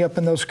 again, getting up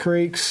in those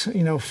creeks,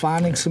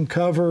 finding some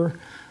cover,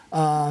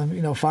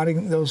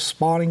 finding those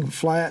spawning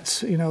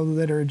flats,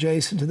 that are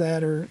adjacent to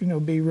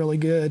that be really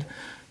good.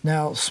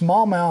 Now,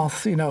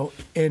 smallmouth,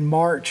 in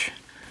March,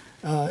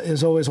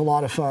 is always a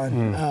lot of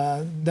fun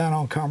down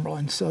on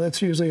Cumberland. So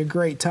that's usually a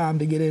great time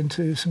to get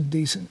into some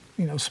decent,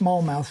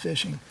 smallmouth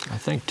fishing. I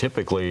think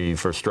typically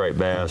for striped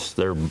bass,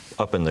 they're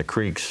up in the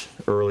creeks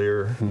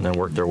earlier and then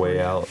work their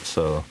way out.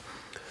 So,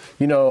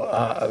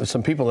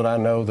 some people that I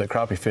know that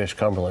crappie fish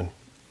Cumberland,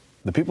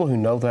 the people who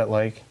know that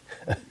lake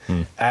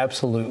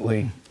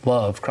absolutely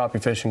love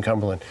crappie fish in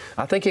Cumberland.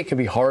 I think it can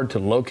be hard to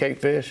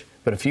locate fish,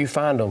 but if you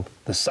find them,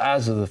 the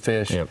size of the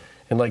fish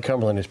in Lake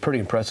Cumberland is pretty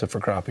impressive for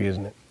crappie,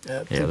 isn't it?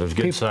 Yeah, there's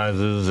good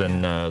sizes,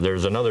 and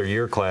there's another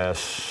year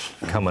class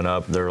coming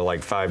up. They're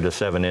like 5 to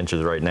 7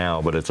 inches right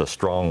now, but it's a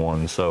strong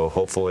one. So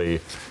hopefully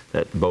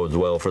that bodes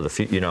well for the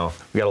future. We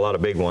got a lot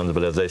of big ones,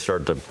 but as they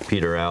start to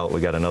peter out,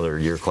 we got another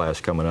year class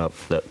coming up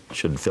that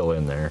should fill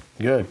in there.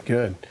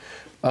 Good.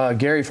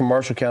 Gary from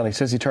Marshall County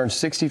says he turns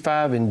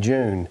 65 in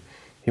June.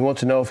 He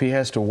wants to know if he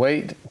has to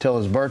wait till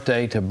his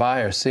birthday to buy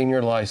a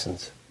senior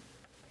license.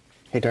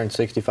 He turned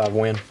 65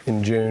 when?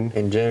 In June.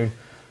 In June.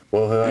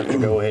 Well, he'll have to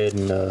go ahead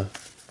and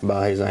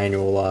buy his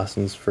annual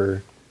license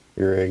for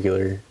your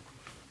regular,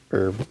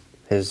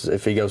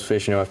 if he goes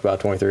fishing, he'll have to buy a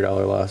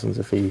 $23 license.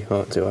 If he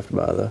hunts, he'll have to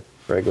buy the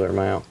regular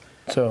amount.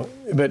 So,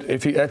 but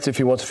if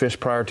he wants to fish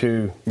prior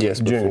to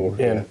June. Before,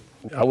 and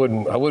I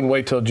wouldn't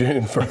wait till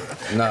June for.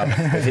 No,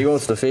 if he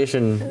wants to fish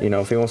and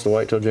if he wants to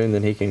wait till June,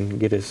 then he can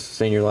get his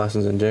senior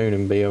license in June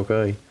and be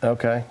okay.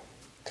 Okay.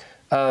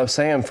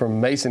 Sam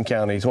from Mason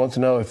County wants to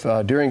know if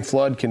during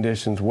flood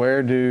conditions,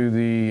 where do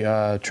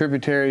the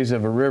tributaries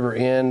of a river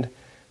end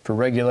for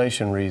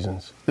regulation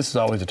reasons? This is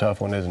always a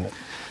tough one, isn't it?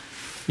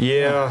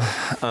 Yeah.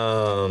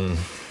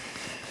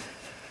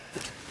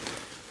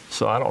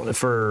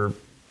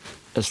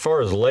 As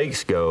far as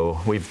lakes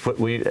go,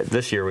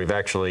 this year we've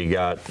actually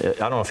got, I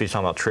don't know if he's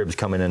talking about tribs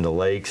coming into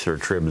lakes or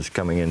tribs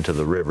coming into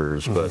the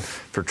rivers, but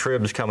for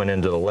tribs coming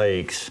into the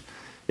lakes,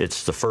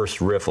 it's the first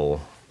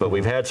riffle. But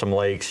we've had some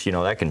lakes,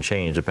 that can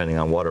change depending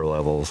on water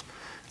levels.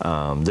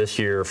 This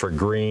year for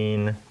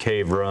Green,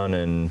 Cave Run,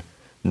 and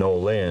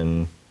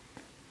Nolin,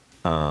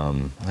 I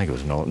think it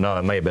was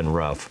it may have been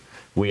Rough.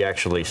 We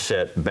actually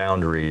set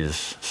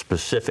boundaries,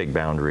 specific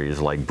boundaries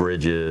like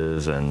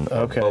bridges and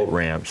boat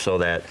ramps, so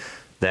that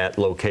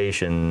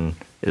location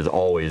is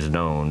always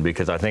known,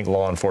 because I think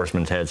law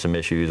enforcement's had some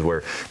issues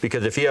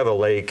because if you have a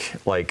lake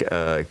like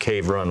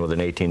Cave Run with an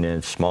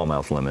 18-inch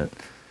smallmouth limit,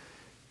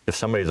 if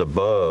somebody's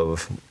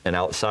above and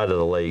outside of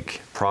the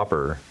lake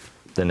proper,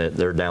 then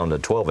they're down to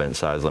 12-inch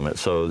size limit.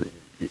 So,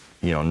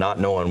 not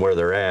knowing where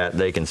they're at,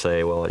 they can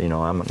say, well,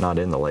 I'm not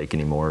in the lake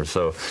anymore.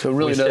 So it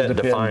really we does set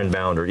depend. defined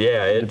boundary.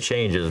 Yeah, it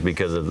changes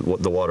because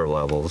of the water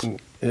levels.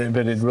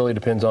 But it really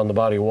depends on the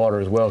body of water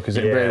as well, because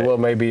it very well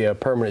may be a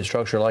permanent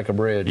structure like a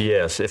bridge.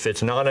 Yes, if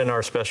it's not in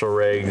our special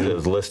regs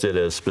as listed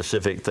as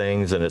specific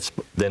things,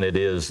 then it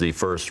is the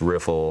first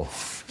riffle,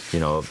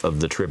 of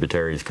the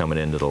tributaries coming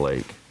into the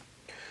lake.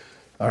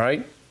 All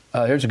right.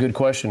 Here's a good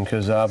question,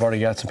 because I've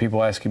already got some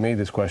people asking me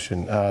this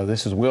question.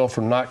 This is Will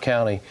from Knott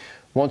County.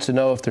 Wants to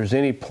know if there's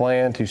any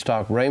plan to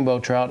stock rainbow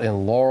trout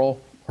in Laurel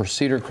or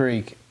Cedar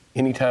Creek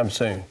anytime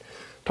soon.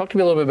 Talk to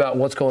me a little bit about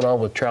what's going on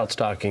with trout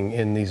stocking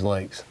in these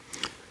lakes.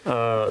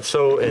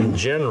 So in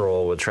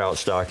general with trout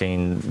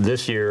stocking,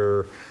 this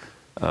year,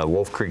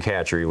 Wolf Creek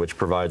Hatchery, which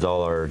provides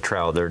all our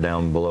trout, they're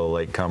down below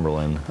Lake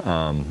Cumberland.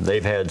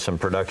 They've had some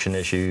production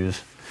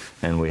issues,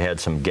 and we had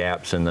some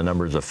gaps in the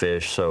numbers of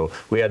fish, so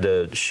we had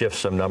to shift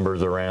some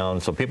numbers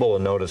around. So people will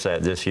notice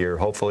that this year.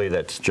 Hopefully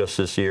that's just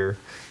this year,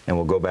 and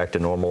we'll go back to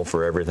normal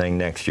for everything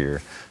next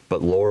year.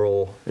 But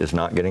Laurel is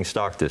not getting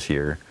stocked this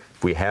year.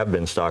 We have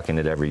been stocking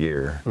it every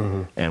year,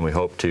 and we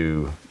hope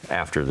to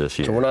after this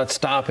year. So we're not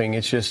stopping,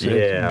 it's just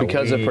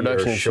because of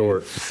production issues.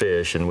 Short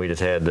fish, and we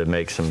just had to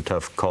make some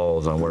tough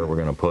calls on where we're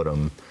going to put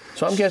them.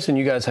 So I'm guessing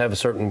you guys have a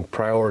certain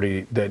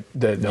priority that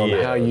on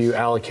how you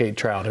allocate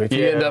trout. If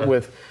you end up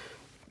with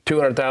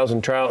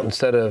 200,000 trout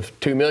instead of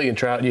 2 million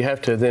trout, you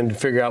have to then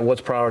figure out what's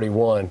priority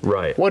one.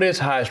 Right. What is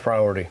highest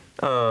priority?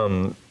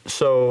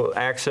 So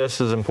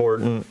access is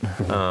important.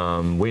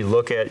 We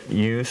look at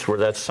use,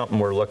 that's something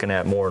we're looking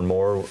at more and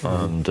more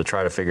to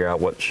try to figure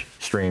out which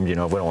streams, if we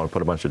don't want to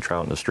put a bunch of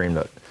trout in the stream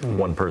that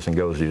one person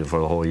goes to for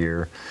the whole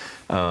year.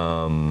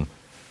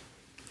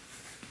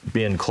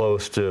 being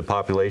close to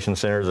population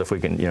centers, if we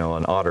can,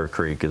 an Otter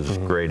Creek is a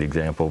great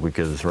example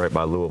because right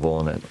by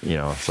Louisville, and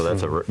so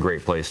that's a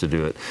great place to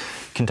do it.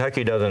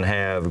 Kentucky doesn't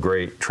have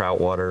great trout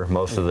water.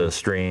 Most of the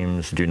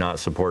streams do not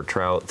support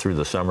trout through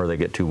the summer. They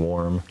get too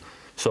warm.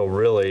 So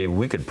really,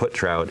 we could put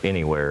trout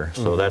anywhere.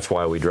 So that's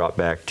why we drop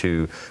back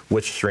to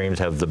which streams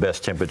have the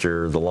best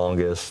temperature, the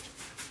longest,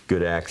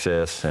 good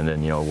access, and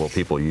then, will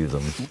people use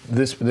them?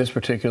 This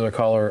particular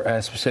caller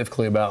asked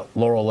specifically about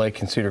Laurel Lake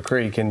and Cedar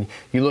Creek, and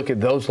you look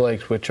at those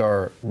lakes, which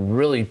are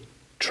really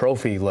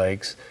trophy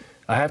lakes.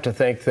 I have to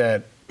think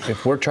that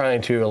if we're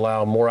trying to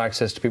allow more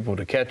access to people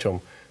to catch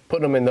them,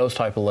 putting them in those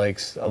type of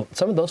lakes,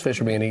 some of those fish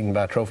are being eaten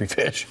by trophy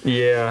fish.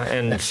 Yeah,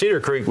 and Cedar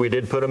Creek we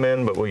did put them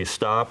in, but we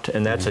stopped,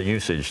 and that's a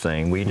usage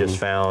thing. We just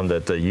found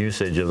that the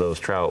usage of those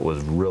trout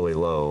was really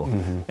low,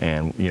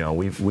 and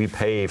we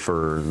pay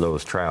for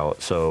those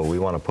trout, so we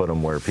want to put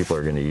them where people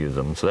are going to use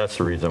them. So that's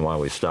the reason why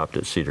we stopped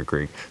at Cedar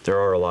Creek. There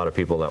are a lot of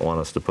people that want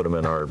us to put them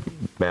in our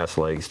bass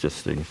lakes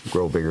just to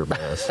grow bigger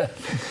bass.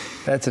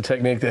 That's a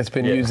technique that's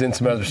been used in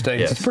some other states.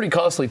 Yes. It's a pretty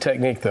costly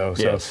technique, though.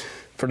 So. Yes.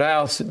 For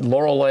now,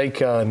 Laurel Lake,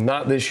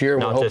 not this year.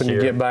 Not We're hoping this to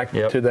year. get back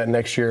to that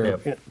next year,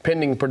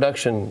 pending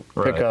production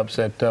pickups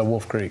at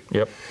Wolf Creek.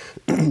 Yep.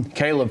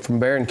 Caleb from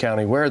Barron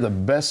County, where are the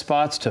best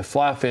spots to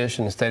fly fish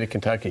in the state of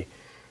Kentucky?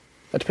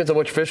 That depends on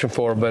what you're fishing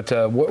for, but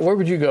where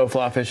would you go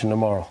fly fishing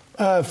tomorrow?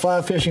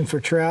 Fly fishing for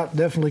trout,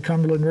 definitely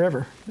Cumberland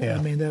River. Yeah.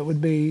 I mean, that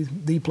would be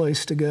the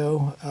place to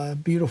go.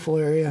 Beautiful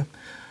area.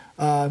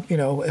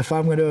 If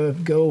I'm going to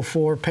go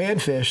for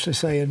panfish, to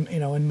say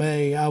in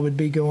May, I would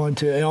be going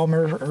to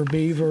Elmer or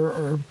Beaver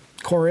or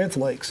Corinth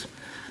lakes.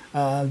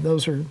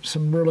 Those are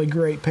some really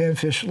great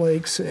panfish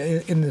lakes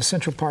in the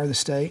central part of the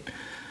state.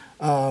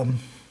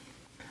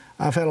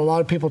 I've had a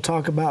lot of people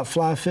talk about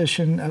fly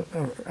fishing.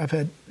 I've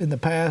had in the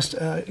past,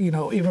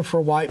 even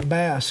for white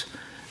bass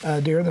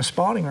during the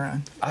spawning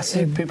run. I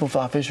see people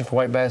fly fishing for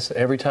white bass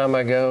every time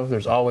I go.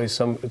 There's always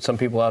some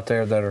people out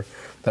there that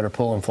are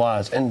pulling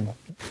flies, and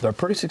they're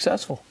pretty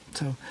successful.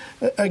 So,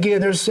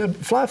 again, there's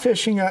fly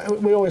fishing.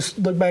 We always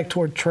look back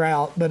toward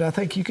trout, but I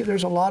think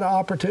there's a lot of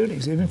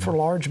opportunities, even for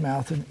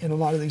largemouth in a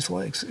lot of these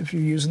lakes, if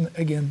you're using,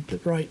 again, the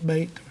right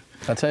bait.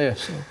 I tell you,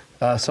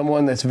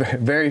 someone that's very,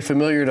 very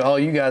familiar to all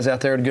you guys out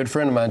there, a good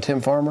friend of mine,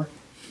 Tim Farmer,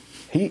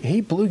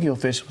 he bluegill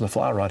fishes with a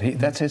fly rod.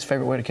 That's his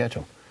favorite way to catch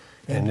them.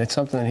 And it's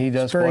something that he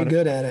does. He's very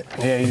good at it.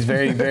 Yeah, he's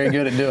very, very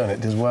good at doing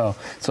it as well.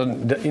 So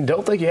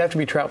don't think you have to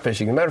be trout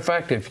fishing. As a matter of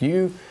fact, if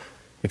you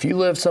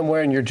live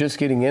somewhere and you're just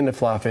getting into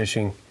fly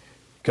fishing,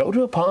 go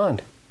to a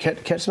pond,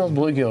 catch those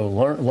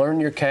bluegill, learn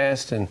your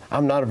cast. And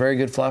I'm not a very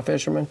good fly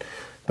fisherman,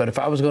 but if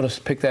I was going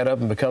to pick that up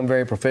and become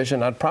very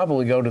proficient, I'd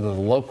probably go to the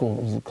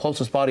local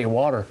closest body of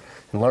water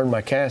and learn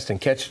my cast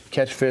and catch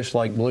fish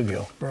like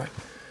bluegill. Right.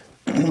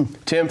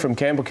 Tim from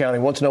Campbell County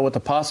wants to know what the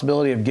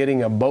possibility of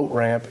getting a boat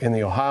ramp in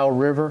the Ohio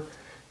River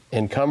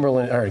in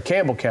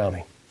Campbell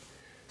County.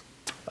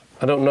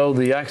 I don't know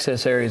the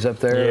access areas up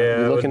there. Yeah,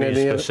 you it would be at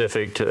any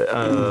specific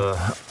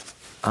to.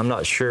 I'm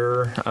not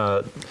sure.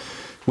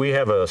 We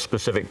have a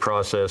specific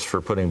process for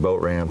putting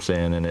boat ramps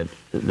in, and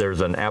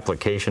there's an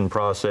application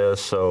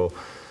process. So,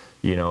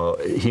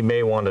 he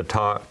may want to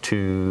talk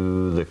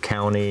to the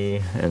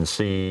county and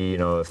see,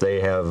 if they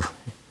have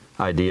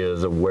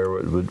ideas of where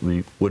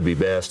it would be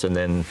best, and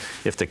then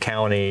if the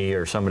county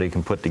or somebody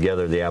can put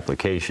together the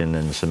application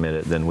and submit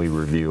it, then we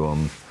review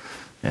them,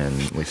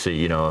 and we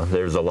see,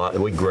 there's a lot.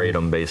 We grade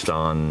them based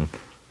on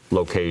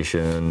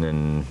location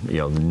and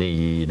the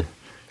need.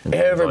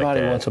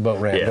 Everybody wants a boat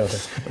ramp,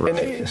 yes, don't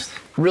they? right. And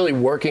really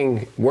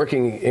working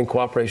in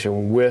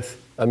cooperation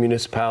with a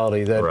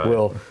municipality that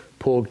will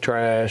pull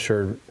trash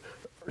or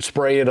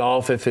spray it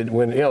off if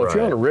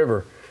you're on a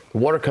river. The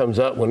water comes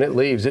up, when it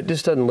leaves, it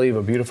just doesn't leave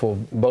a beautiful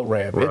boat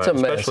ramp. Right. It's a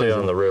mess. Especially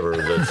on the river.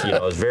 That's,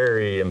 it's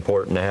very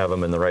important to have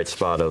them in the right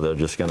spot, or they're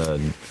just going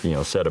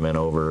to, sediment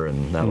over,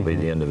 and that'll be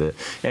the end of it.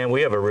 And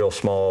we have a real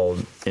small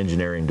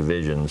engineering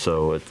division,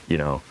 so we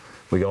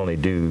can only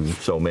do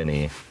so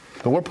many.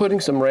 But we're putting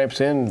some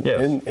ramps in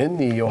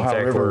the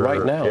Ohio River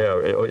right now.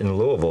 Yeah, in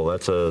Louisville,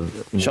 that's a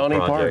Shawnee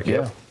project.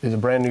 Park, is a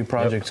brand new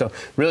project. So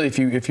really, if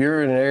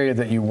you're in an area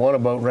that you want a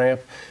boat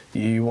ramp,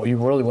 you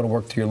really want to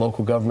work through your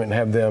local government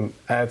and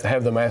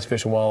have them ask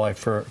Fish and Wildlife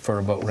for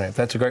a boat ramp.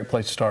 That's a great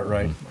place to start,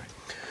 right?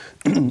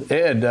 Mm-hmm.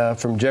 Ed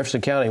from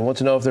Jefferson County wants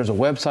to know if there's a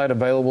website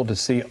available to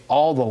see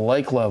all the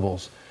lake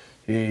levels,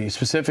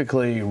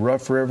 specifically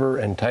Rough River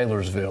and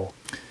Taylorsville.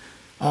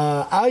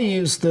 I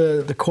use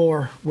the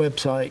Corps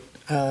website.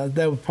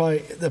 That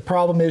would the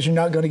problem is you're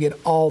not going to get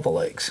all the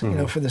lakes,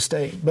 for the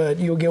state, but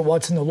you'll get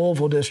what's in the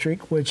Louisville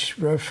district, which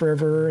Rough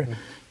River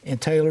and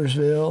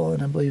Taylorsville,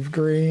 and I believe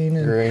Green,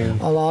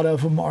 and a lot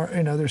of them are,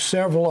 there's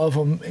several of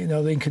them,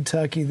 in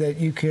Kentucky that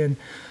you can,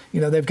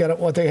 they've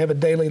got they have a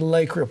daily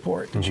lake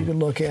report that you can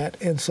look at,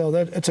 and so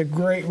it's a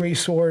great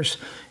resource,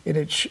 and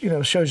it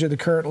shows you the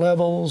current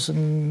levels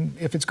and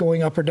if it's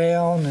going up or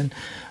down, and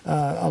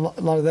a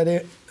lot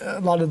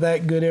of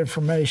that good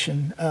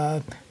information.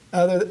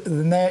 Other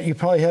than that, you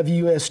probably have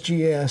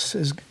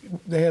USGS.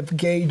 They have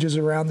gauges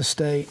around the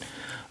state,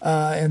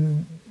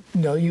 and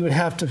you would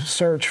have to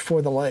search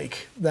for the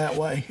lake that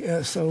way.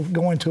 So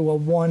going to a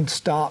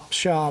one-stop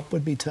shop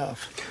would be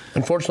tough.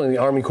 Unfortunately,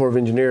 the Army Corps of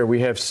Engineers,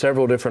 we have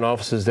several different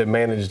offices that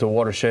manage the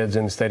watersheds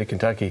in the state of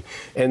Kentucky,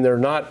 and they're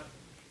not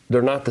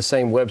the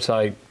same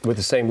website with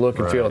the same look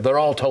and feel. They're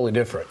all totally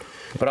different.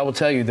 But I will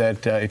tell you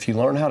that if you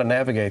learn how to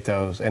navigate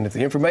those, and if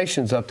the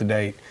information's up to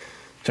date,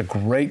 it's a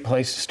great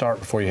place to start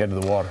before you head to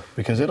the water,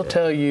 because it'll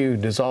tell you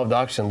dissolved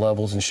oxygen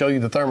levels and show you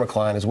the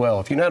thermocline as well.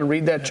 If you know how to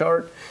read that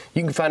chart,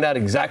 you can find out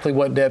exactly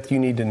what depth you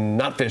need to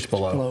not fish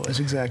below. Below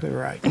is exactly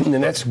right.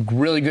 And that's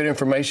really good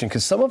information,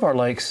 because some of our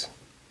lakes,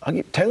 I'll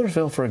get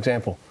Taylorsville, for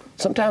example,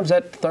 sometimes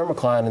that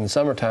thermocline in the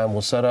summertime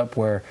will set up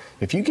where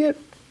if you get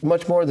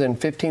much more than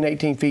 15,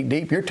 18 feet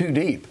deep, you're too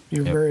deep.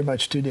 You're very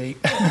much too deep.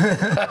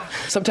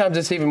 Sometimes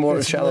it's even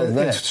more shallow than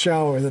that. It's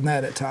shallower than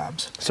that at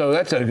times. So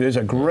it's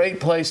a great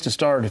place to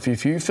start.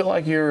 If you feel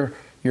like you're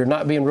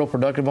not being real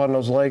productive on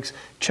those lakes,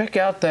 check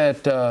out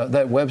that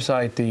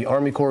website, the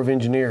Army Corps of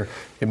Engineers.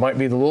 It might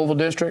be the Louisville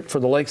District for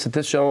the lakes that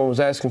this gentleman was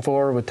asking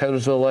for with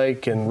Taylorsville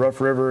Lake and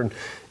Rough River, and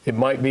it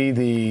might be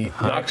the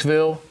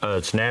Knoxville.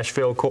 It's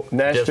Nashville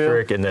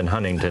District and then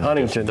Huntington.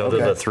 Huntington, Those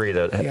are the three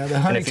that. Yeah, the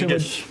Huntington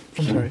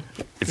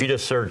if you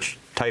just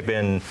type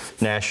in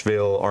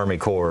Nashville Army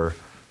Corps,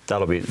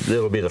 it'll be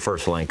the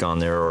first link on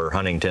there, or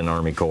Huntington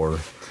Army Corps.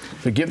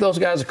 But give those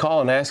guys a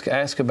call and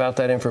ask about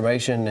that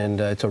information,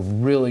 and it's a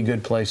really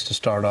good place to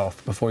start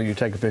off before you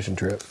take a fishing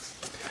trip.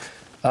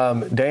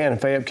 Dan in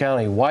Fayette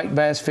County, white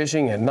bass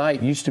fishing at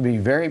night used to be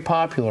very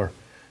popular.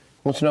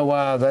 Wants to know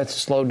why that's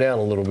slowed down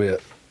a little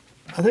bit.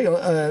 I think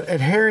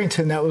at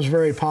Harrington that was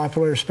very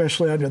popular,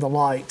 especially under the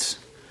lights.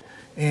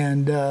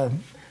 And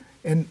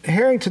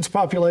Harrington's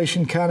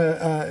population kind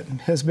of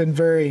has been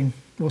very,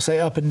 we'll say,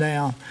 up and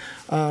down.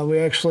 We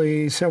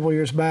actually, several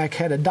years back,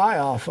 had a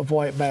die-off of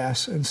white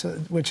bass,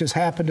 which has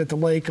happened at the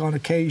lake on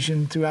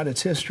occasion throughout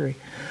its history.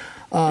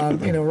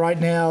 Right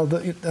now,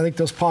 I think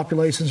those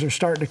populations are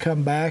starting to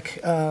come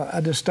back. I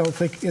just don't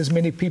think as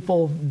many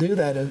people do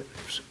that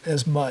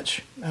as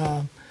much.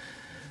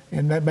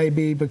 And that may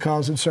be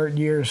because in certain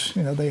years,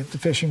 the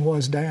fishing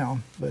was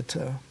down. But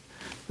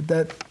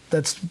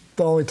that's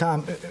the only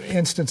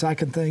instance I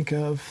can think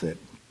of that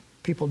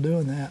people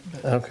doing that.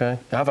 But. Okay,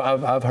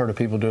 I've heard of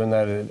people doing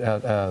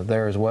that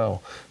there as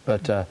well,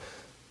 but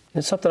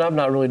it's something I've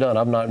not really done.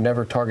 I've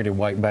never targeted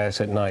white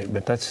bass at night,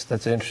 but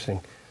that's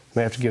interesting.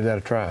 May have to give that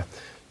a try.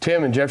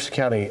 Tim in Jefferson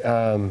County,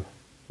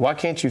 why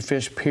can't you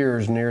fish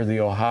piers near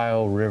the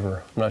Ohio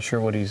River? I'm not sure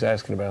what he's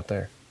asking about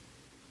there.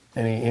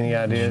 Any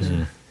ideas?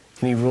 Mm-hmm.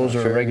 Any rules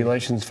or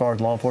regulations as far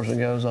as law enforcement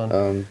goes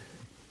on?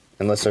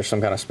 Unless there's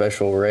some kind of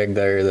special reg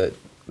there that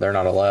they're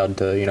not allowed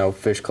to,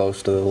 fish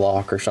close to the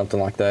lock or something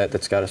like that.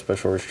 That's got a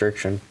special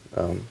restriction.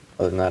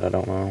 Other than that, I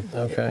don't know.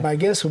 Okay. My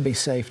guess would be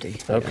safety.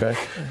 Okay.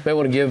 May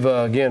want to give,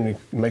 again,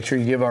 make sure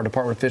you give our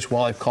Department of Fish and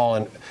Wildlife a call.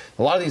 And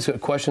a lot of these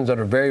questions that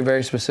are very,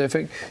 very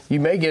specific,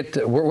 you may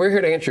get, we're here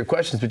to answer your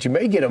questions, but you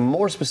may get a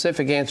more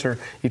specific answer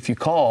if you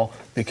call,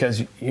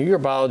 because you're a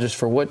biologist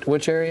for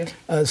which area?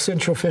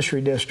 Central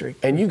Fishery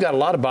District. And you've got a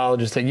lot of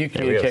biologists that you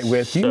communicate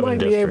with. You might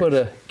be able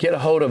to get a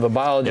hold of a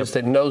biologist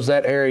that knows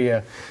that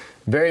area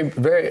very,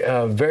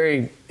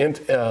 very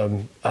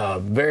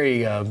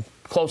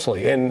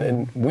closely,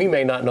 and we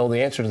may not know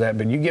the answer to that,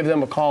 but you give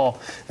them a call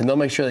and they'll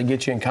make sure they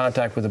get you in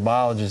contact with a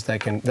biologist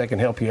that can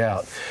help you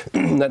out.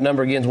 That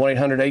number again is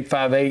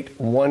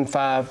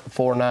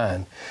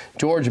 1-800-858-1549.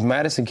 George in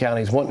Madison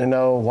County is wanting to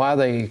know why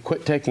they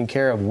quit taking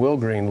care of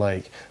Will-Green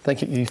Lake. I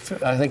think he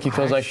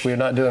feels like we're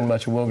not doing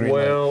much of Will-Green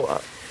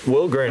Lake.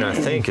 Will-Green, I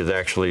think, is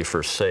actually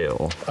for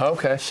sale.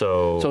 Okay.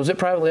 So is it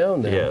privately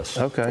owned then? Yes.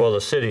 Okay. Well,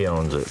 the city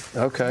owns it.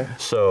 Okay.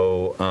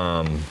 So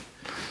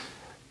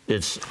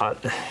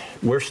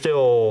we're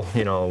still,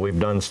 we've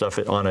done stuff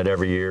on it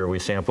every year. We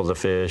sample the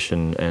fish,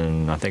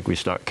 and I think we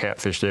stock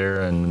catfish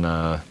there, and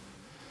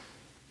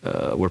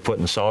we're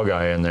putting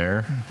sawguy in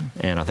there,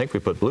 and I think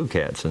we put blue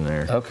cats in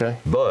there. Okay.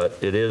 But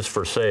it is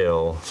for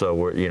sale,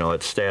 so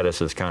its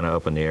status is kind of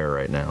up in the air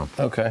right now.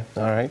 Okay.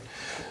 All right.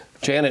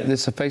 Janet,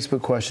 this is a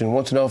Facebook question,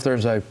 wants to know if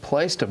there's a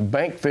place to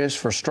bank fish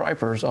for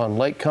stripers on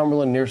Lake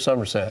Cumberland near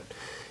Somerset.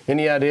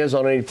 Any ideas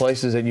on any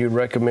places that you'd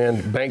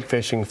recommend bank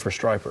fishing for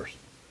stripers?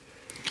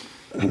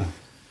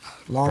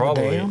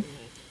 Probably. Dam?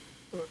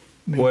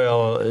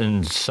 Well,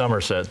 in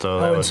Somerset, though.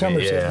 Oh, in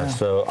Somerset, yeah.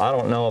 So I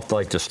don't know if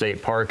the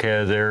state park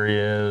has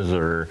areas,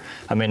 or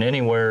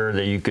anywhere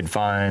that you could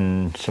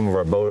find some of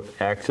our boat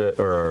access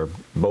or our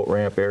boat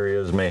ramp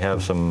areas may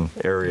have some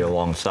area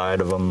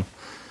alongside of them.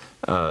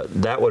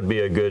 That would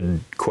be a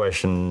good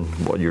question.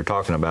 What you're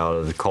talking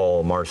about is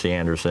call Marcy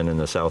Anderson in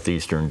the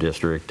Southeastern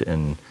District,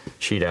 and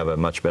she'd have a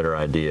much better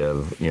idea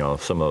of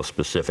some of those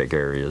specific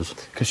areas.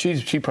 Because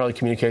she probably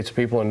communicates with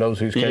people and knows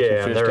who's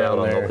catching fish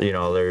down there.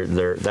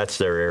 They're that's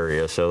their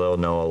area, so they'll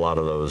know a lot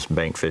of those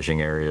bank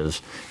fishing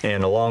areas.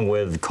 And along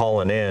with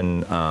calling in,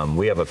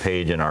 we have a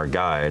page in our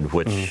guide,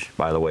 which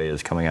by the way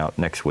is coming out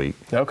next week.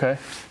 Okay.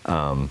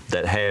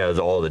 That has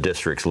all the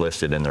districts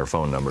listed in their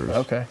phone numbers.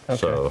 Okay.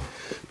 So,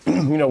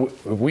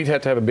 we'd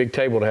have to have a big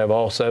table to have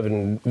all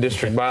 7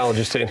 district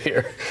biologists in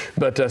here.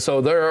 But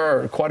so there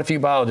are quite a few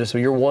biologists. So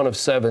you're one of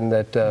 7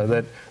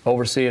 that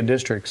oversee a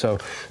district. So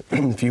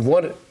if you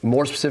want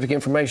more specific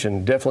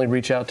information, definitely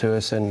reach out to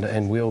us,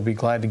 and we'll be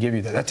glad to give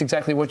you that. That's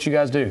exactly what you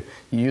guys do.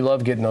 You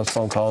love getting those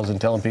phone calls and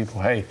telling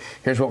people, hey,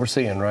 here's what we're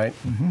seeing, right?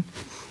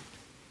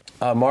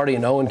 Mm-hmm. Marty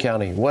in Owen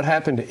County. What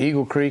happened to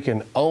Eagle Creek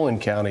in Owen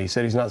County? He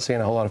said he's not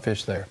seeing a whole lot of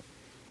fish there.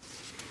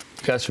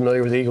 You guys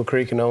familiar with Eagle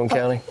Creek in Owen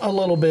County? A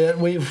little bit.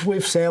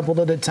 We've sampled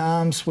it at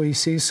times. We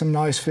see some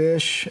nice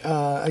fish.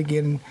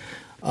 Again,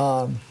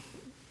 low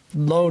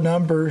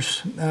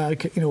numbers.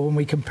 When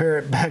we compare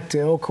it back to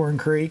Elkhorn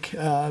Creek,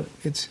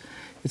 it's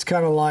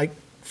kind of like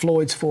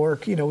Floyd's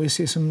Fork. We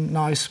see some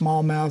nice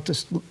smallmouth,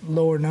 just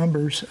lower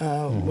numbers,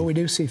 but we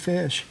do see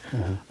fish.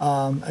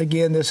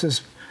 Again, this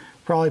is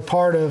probably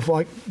part of,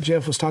 like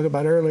Jeff was talking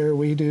about earlier,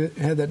 we do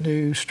have that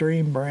new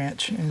stream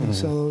branch, and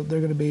so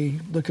they're going to be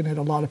looking at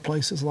a lot of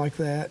places like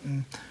that.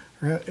 And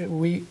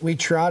we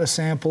try to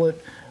sample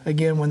it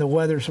again when the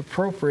weather's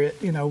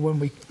appropriate. When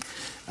we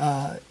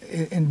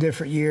in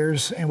different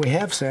years, and we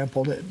have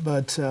sampled it.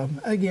 But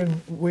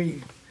again,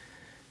 we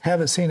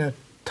haven't seen a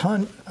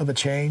ton of a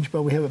change,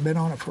 but we haven't been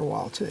on it for a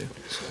while too.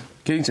 So.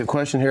 Getting to a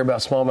question here about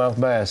smallmouth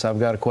bass. I've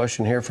got a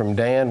question here from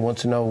Dan.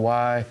 Wants to know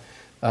why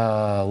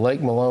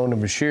Lake Malone and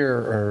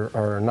Brashear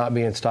are not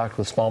being stocked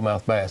with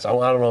smallmouth bass. I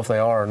don't know if they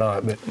are or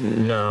not, but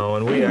no,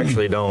 and we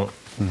actually don't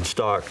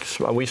stock.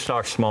 We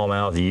stocked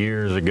smallmouth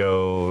years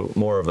ago,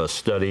 more of a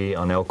study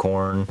on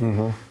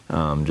Elkhorn,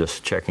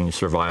 just checking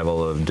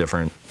survival of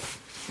different,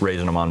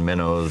 raising them on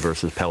minnows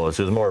versus pellets.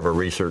 It was more of a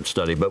research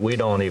study, but we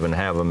don't even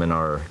have them in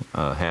our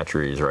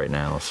hatcheries right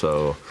now,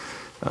 so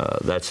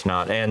that's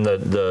not. And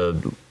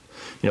the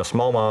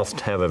smallmouth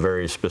have a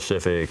very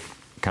specific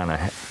kind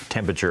of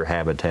temperature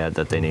habitat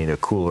that they need, a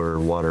cooler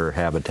water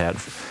habitat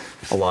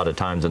a lot of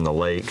times in the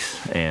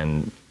lakes,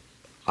 and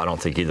I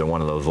don't think either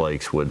one of those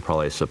lakes would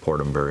probably support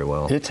them very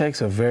well. It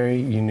takes a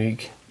very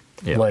unique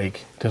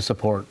lake to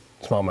support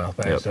smallmouth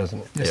bass, doesn't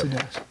it? Yes, it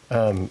does.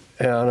 And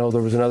I know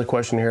there was another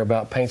question here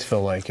about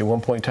Paintsville Lake. At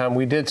one point in time,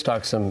 we did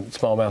stock some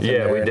smallmouth in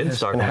there. Yeah, we did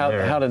stock them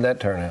there. How did that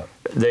turn out?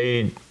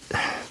 They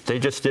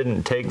just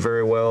didn't take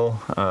very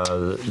well.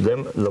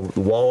 The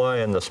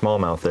walleye and the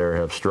smallmouth there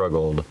have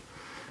struggled.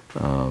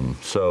 And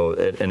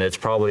it's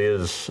probably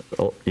is,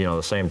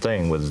 the same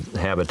thing with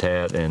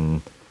habitat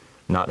and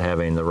not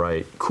having the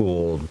right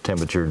cool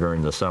temperature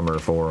during the summer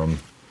for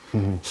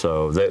them.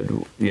 So that,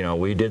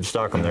 we did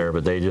stock them there,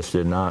 but they just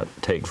did not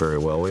take very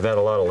well. We've had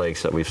a lot of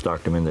lakes that we've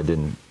stocked them in that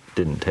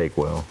didn't take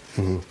well.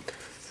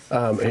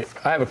 I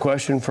have a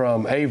question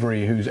from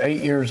Avery, who's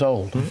 8 years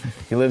old.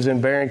 He lives in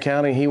Barron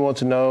County. He wants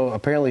to know,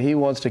 apparently he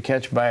wants to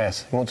catch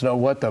bass. He wants to know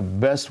what the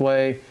best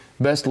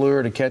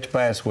lure to catch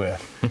bass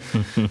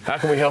with. How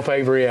can we help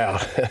Avery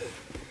out?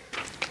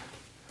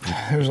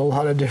 There's a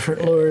lot of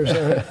different lures.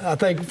 I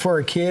think for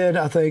a kid,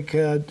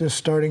 just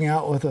starting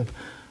out with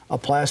a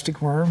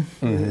plastic worm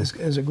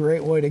is a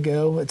great way to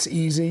go. It's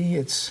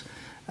easy.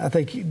 I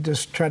think you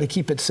just try to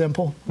keep it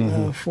simple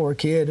for a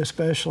kid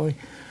especially.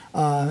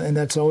 And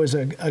that's always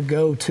a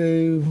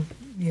go-to,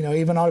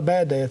 even on a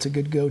bad day, it's a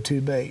good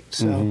go-to bait.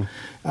 So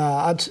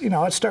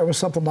I'd start with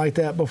something like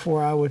that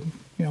before I would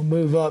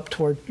move up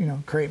toward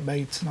crate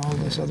baits and all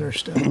this other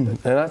stuff. And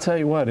I tell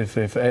you what,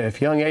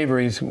 if young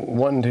Avery's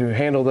wanting to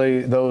handle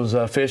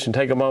those fish and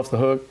take them off the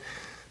hook,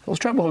 those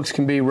treble hooks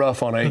can be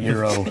rough on an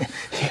 8-year-old.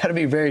 You got to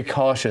be very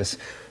cautious.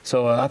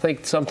 So I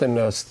think something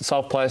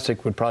soft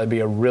plastic would probably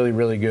be a really,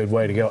 really good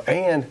way to go.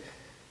 And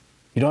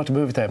you don't have to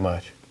move it that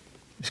much.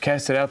 Just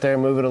cast it out there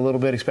and move it a little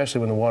bit,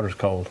 especially when the water's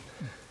cold.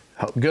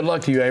 Good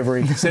luck to you,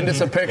 Avery. Send us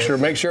a picture.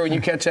 Make sure when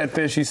you catch that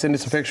fish, you send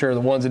us a picture of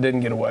the ones that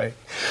didn't get away.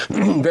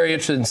 Very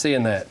interested in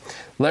seeing that.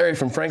 Larry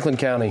from Franklin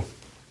County.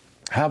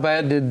 How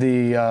bad did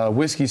the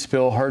whiskey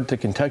spill hurt the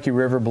Kentucky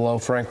River below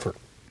Frankfort?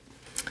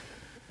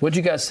 What'd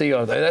you guys see?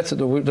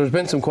 There's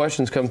been some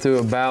questions come through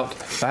about,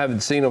 I haven't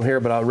seen them here,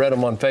 but I read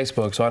them on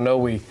Facebook, so I know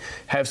we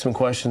have some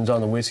questions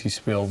on the whiskey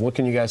spill. What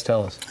can you guys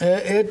tell us?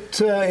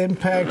 It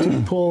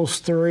impacted pools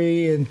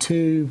 3 and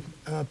 2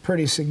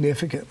 pretty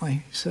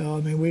significantly. So,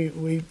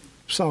 we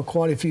saw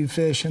quite a few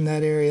fish in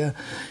that area.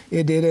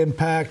 It did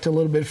impact a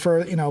little bit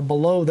further,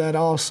 below that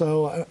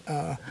also,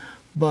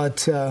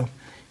 but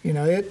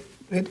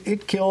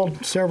it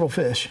killed several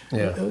fish.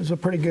 Yeah. It was a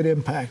pretty good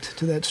impact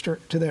to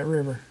that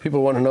river.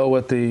 People want to know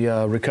what the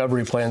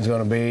recovery plan is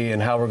going to be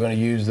and how we're going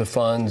to use the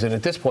funds. And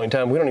at this point in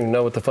time, we don't even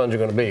know what the funds are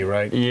going to be,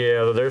 right?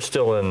 Yeah, they're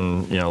still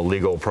in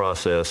legal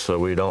process, so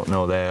we don't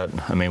know that.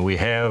 We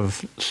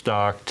have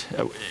stocked,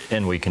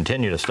 and we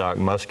continue to stock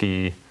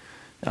muskie,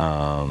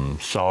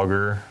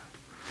 sauger.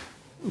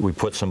 We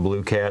put some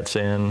blue cats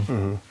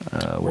in.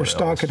 We're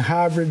stocking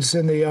hybrids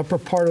in the upper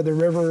part of the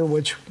river,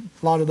 which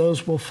a lot of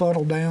those will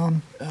funnel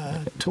down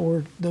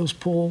toward those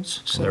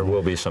pools. So there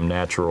will be some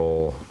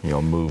natural,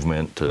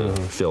 movement to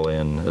fill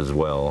in as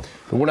well.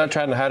 But we're not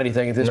trying to hide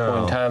anything at this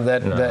point in time.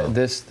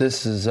 This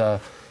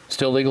is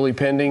still legally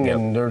pending,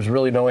 and there's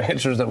really no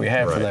answers that we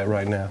have for that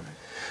right now.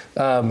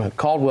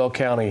 Caldwell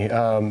County,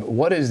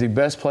 what is the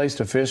best place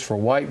to fish for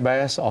white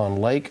bass on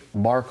Lake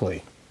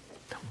Barkley?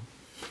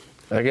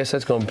 I guess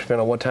that's going to depend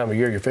on what time of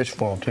year you're fishing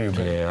for them, too.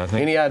 But Yeah, I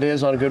think- any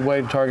ideas on a good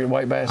way to target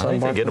white bass I on think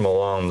they Barkley? get them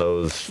along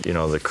those,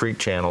 the creek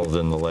channels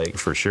in the lake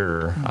for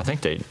sure. I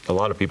think a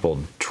lot of people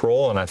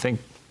troll, and I think,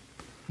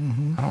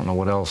 I don't know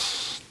what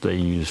else they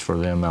use for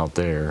them out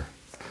there.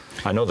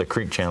 I know the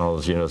creek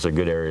channels, it's a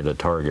good area to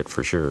target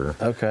for sure.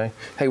 Okay.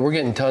 Hey, we're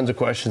getting tons of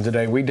questions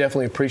today. We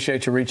definitely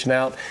appreciate you reaching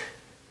out.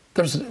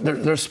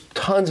 There's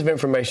tons of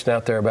information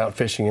out there about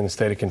fishing in the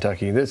state of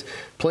Kentucky.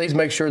 Please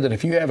make sure that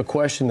if you have a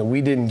question that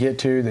we didn't get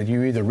to, that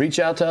you either reach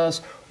out to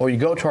us or you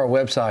go to our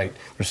website.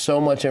 There's so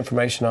much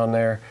information on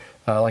there.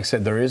 Like I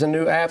said, there is a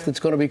new app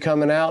that's going to be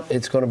coming out.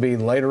 It's going to be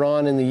later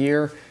on in the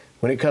year.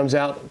 When it comes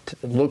out,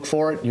 look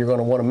for it. You're going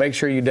to want to make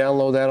sure you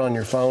download that on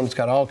your phone. It's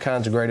got all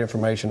kinds of great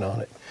information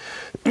on it.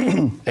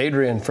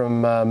 Adrian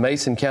from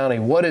Mason County,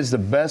 what is the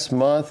best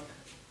month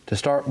to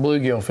start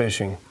bluegill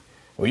fishing?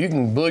 Well, you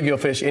can bluegill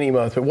fish any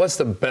month, but what's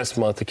the best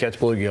month to catch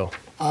bluegill?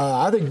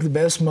 I think the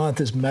best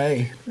month is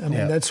May. I mean,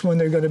 Yeah. that's when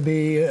they're going to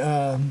be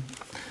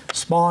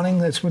spawning.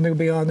 That's when they'll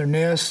be on their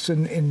nests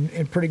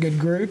in pretty good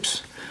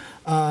groups,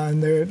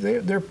 and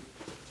they're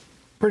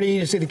pretty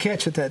easy to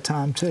catch at that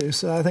time too.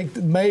 So I think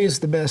May is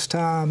the best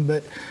time.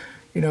 But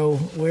we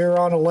were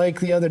on a lake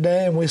the other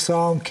day and we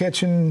saw them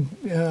catching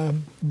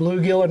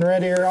bluegill and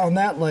red ear on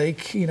that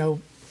lake.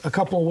 A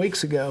couple of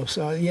weeks ago.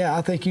 So yeah,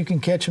 I think you can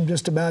catch them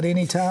just about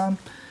any time.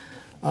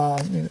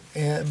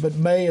 But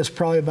May is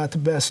probably about the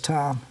best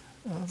time.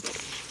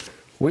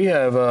 We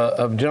have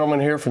a gentleman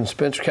here from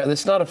Spencer County.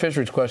 It's not a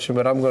fisheries question,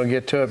 but I'm going to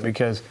get to it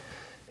because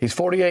he's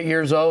 48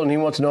 years old and he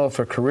wants to know if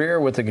a career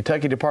with the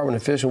Kentucky Department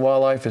of Fish and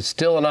Wildlife is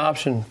still an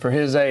option for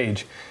his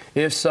age.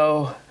 If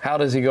so, how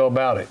does he go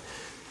about it?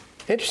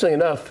 Interestingly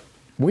enough,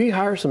 we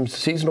hire some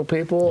seasonal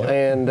people,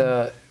 and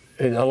a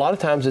lot of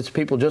times it's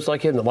people just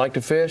like him that like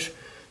to fish,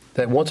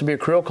 that wants to be a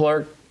creel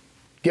clerk.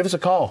 Give us a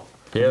call.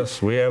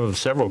 Yes, we have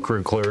several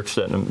crew clerks,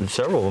 and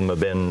several of them have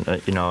been,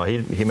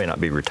 he may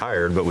not be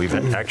retired, but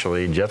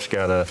Jeff's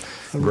got a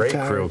great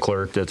crew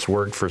clerk that's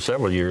worked for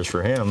several years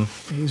for him.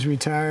 He's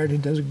retired. He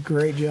does a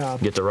great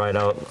job. Get to ride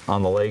out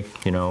on the lake,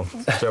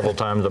 several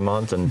times a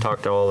month and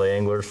talk to all the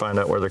anglers, find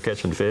out where they're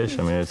catching fish.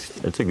 I mean,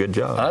 it's a good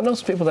job. I know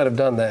some people that have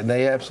done that, and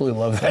they absolutely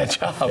love that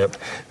job.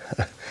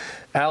 Yep.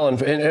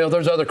 Alan, and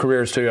there's other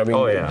careers too. I mean,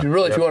 if you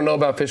want to know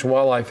about Fish and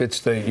Wildlife,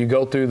 it's you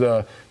go through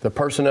the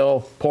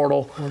personnel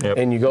portal,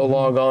 and you go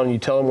log on, and you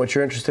tell them what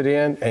you're interested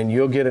in, and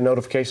you'll get a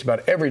notification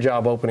about every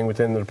job opening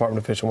within the Department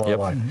of Fish and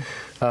Wildlife.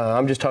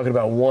 I'm just talking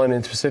about one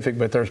in specific,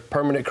 but there's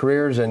permanent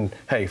careers, and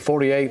hey,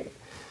 48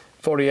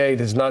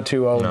 is not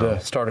too old to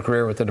start a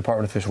career with the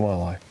Department of Fish and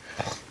Wildlife.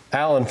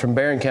 Alan from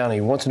Barron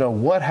County wants to know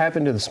what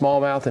happened to the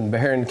smallmouth in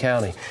Barron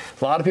County.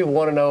 A lot of people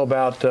want to know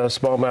about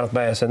smallmouth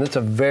bass, and it's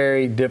a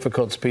very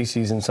difficult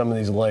species in some of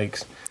these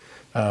lakes.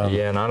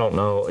 And I don't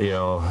know,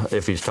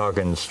 if he's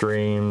talking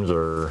streams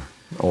or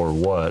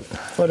what.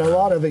 But a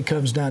lot of it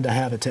comes down to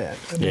habitat.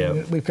 I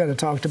mean, we've kind of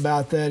talked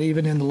about that.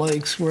 Even in the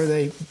lakes where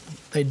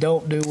they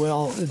don't do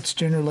well, it's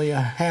generally a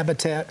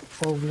habitat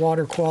or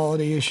water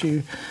quality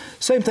issue.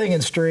 Same thing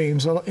in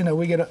streams.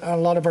 We get a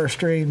lot of our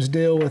streams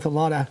deal with a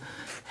lot of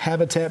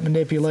habitat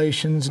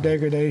manipulations,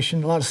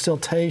 degradation, a lot of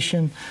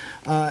siltation,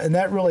 and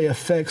that really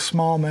affects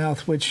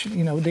smallmouth, which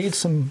needs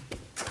some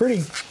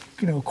pretty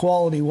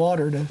quality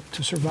water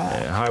to survive.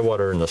 Yeah, high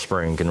water in the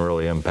spring can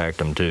really impact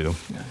them too.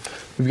 Yeah.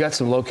 We've got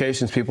some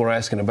locations people are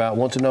asking about.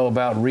 Want to know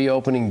about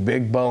reopening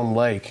Big Bone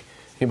Lake.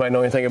 Anybody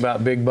know anything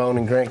about Big Bone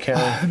in Grant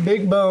County?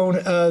 Big Bone,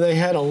 they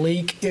had a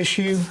leak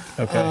issue,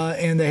 Okay.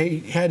 and they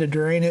had to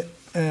drain it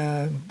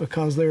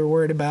because they were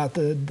worried about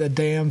the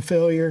dam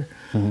failure.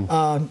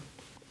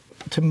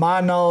 To my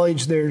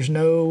knowledge, there's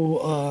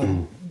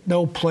no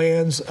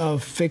plans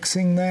of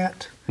fixing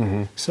that.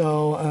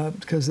 So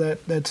because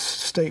that's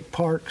state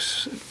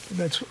parks,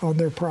 that's on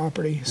their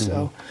property.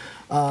 So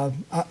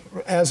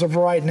as of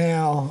right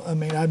now, I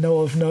mean, I know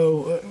of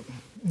no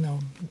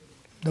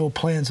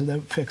plans of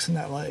them fixing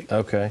that lake.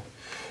 Okay.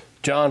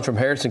 John from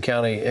Harrison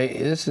County, hey,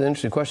 this is an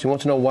interesting question. He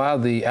wants to know why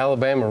the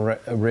Alabama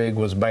rig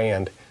was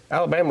banned.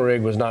 Alabama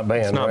rig was not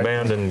banned, It's not right?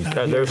 banned, and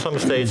there's some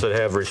states that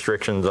have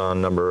restrictions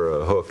on number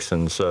of hooks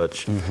and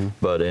such,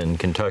 but in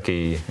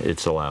Kentucky,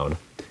 it's allowed.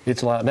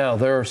 It's allowed. Now,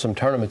 there are some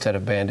tournaments that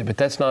have banned it, but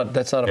that's not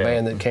a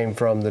ban that came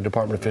from the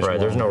Department of Fish and Right,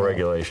 there's no Wildlife.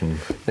 regulation.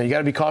 Now, you got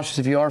to be cautious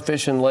if you are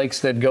fishing lakes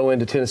that go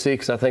into Tennessee,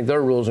 because I think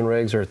their rules and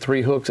regs are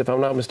 3 hooks, if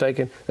I'm not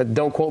mistaken.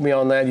 Don't quote me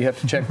on that. You have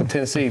to check with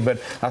Tennessee, but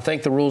I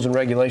think the rules and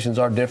regulations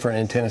are different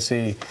in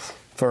Tennessee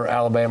for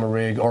Alabama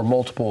rig or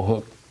multiple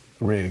hook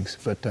rigs.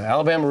 But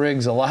Alabama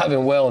rig's alive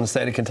and well in the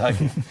state of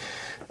Kentucky.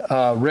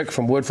 Rick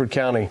from Woodford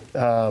County,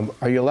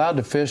 are you allowed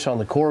to fish on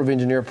the Corps of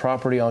Engineer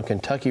property on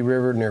Kentucky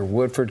River near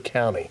Woodford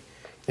County?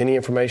 Any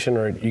information,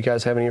 or you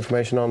guys have any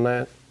information on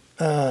that?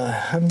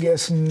 I'm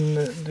guessing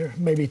they're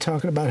maybe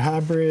talking about High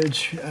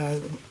Bridge.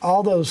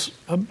 All those,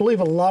 I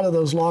believe a lot of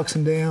those locks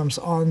and dams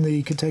on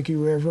the Kentucky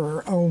River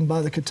are owned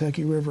by the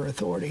Kentucky River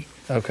Authority.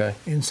 Okay.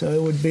 And so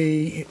it would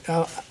be,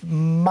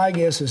 my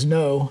guess is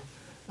no.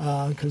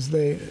 because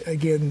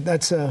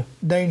that's a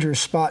dangerous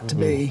spot to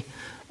be,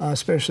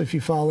 especially if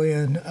you fall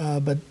in.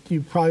 But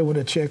you probably want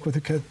to check with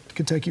the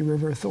Kentucky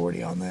River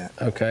Authority on that.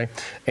 Okay.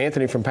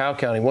 Anthony from Powell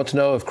County wants to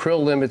know if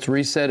krill limits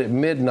reset at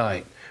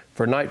midnight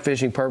for night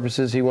fishing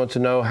purposes. He wants to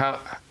know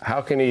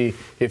how can he,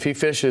 if he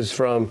fishes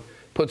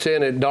puts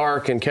in at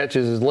dark and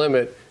catches his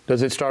limit,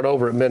 does it start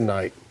over at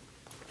midnight?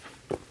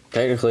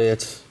 Technically,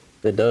 it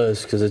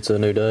does, because it's a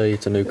new day.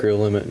 It's a new krill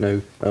limit.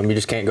 You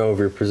just can't go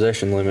over your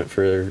possession limit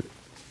for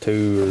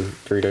 2 or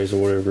 3 days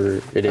or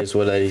whatever it is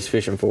what he's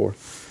fishing for.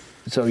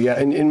 So yeah,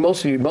 and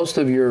most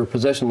of your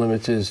possession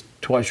limits is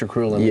twice your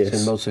krill limits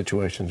Yes. in most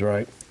situations,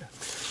 right?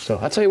 So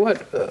I tell you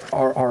what,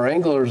 our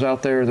anglers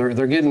out there,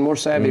 they're getting more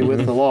savvy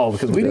with the law,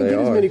 because we didn't get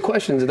as many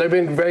questions. They've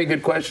been very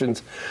good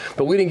questions,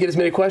 but we didn't get as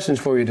many questions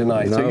for you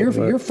tonight. So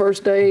your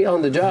first day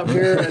on the job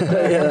here,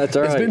 Yeah, that's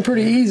right. It's been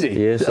pretty easy.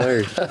 Yes,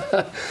 sir.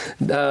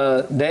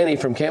 Danny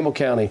from Campbell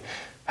County,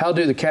 how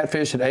do the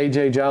catfish at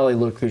AJ Jolly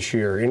look this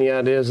year? Any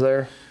ideas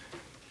there?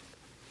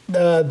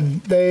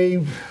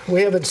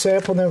 We haven't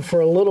sampled them for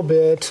a little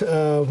bit,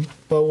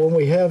 but when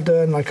we have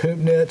done like hoop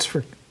nets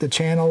for the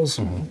channels,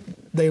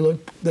 they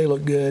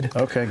look good.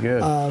 Okay,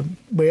 good.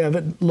 We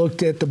haven't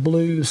looked at the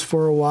blues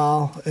for a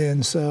while,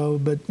 and so,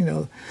 but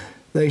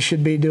they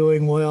should be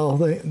doing well.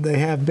 They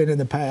have been in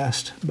the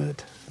past,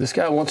 but. This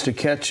guy wants to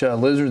catch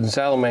lizards and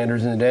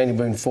salamanders in the Daniel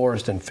Boone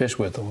Forest and fish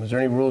with them. Is there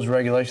any rules or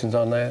regulations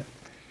on that?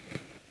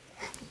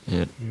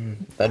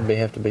 That'd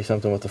have to be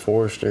something with the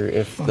forester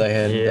if they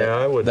had. Yeah,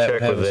 I would check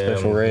with a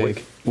special them.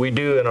 rig. We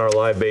do in our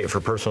live bait for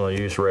personal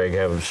use rig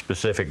have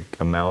specific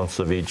amounts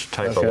of each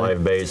type of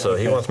live bait, so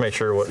he wants to make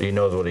sure he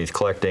knows what he's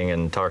collecting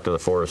and talk to the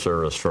Forest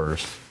Service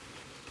first.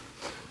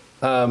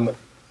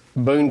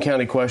 Boone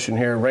County question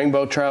here.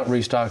 Rainbow trout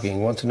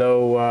restocking. Wants to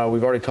know,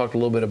 we've already talked a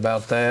little bit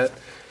about that.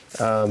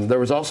 There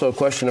was also a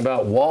question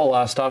about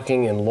walleye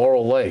stocking in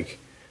Laurel Lake.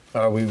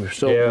 We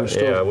stock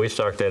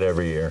that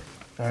every year.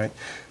 All right.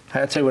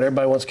 I'd say what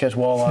everybody wants to catch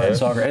walleye and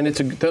sauger, and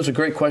those are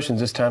great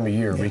questions this time of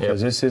year, because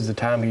this is the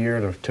time of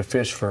year to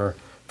fish for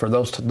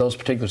those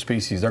particular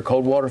species. They're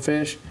cold water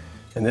fish,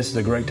 and this is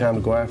a great time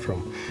to go after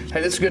them.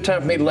 Hey, this is a good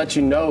time for me to let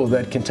you know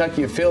that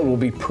Kentucky Afield will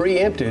be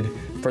preempted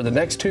for the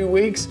next 2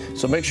 weeks,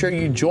 so make sure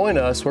you join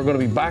us. We're going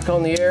to be back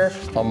on the air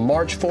on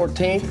March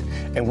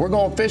 14th, and we're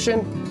going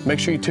fishing. Make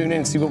sure you tune in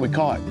and see what we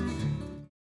caught.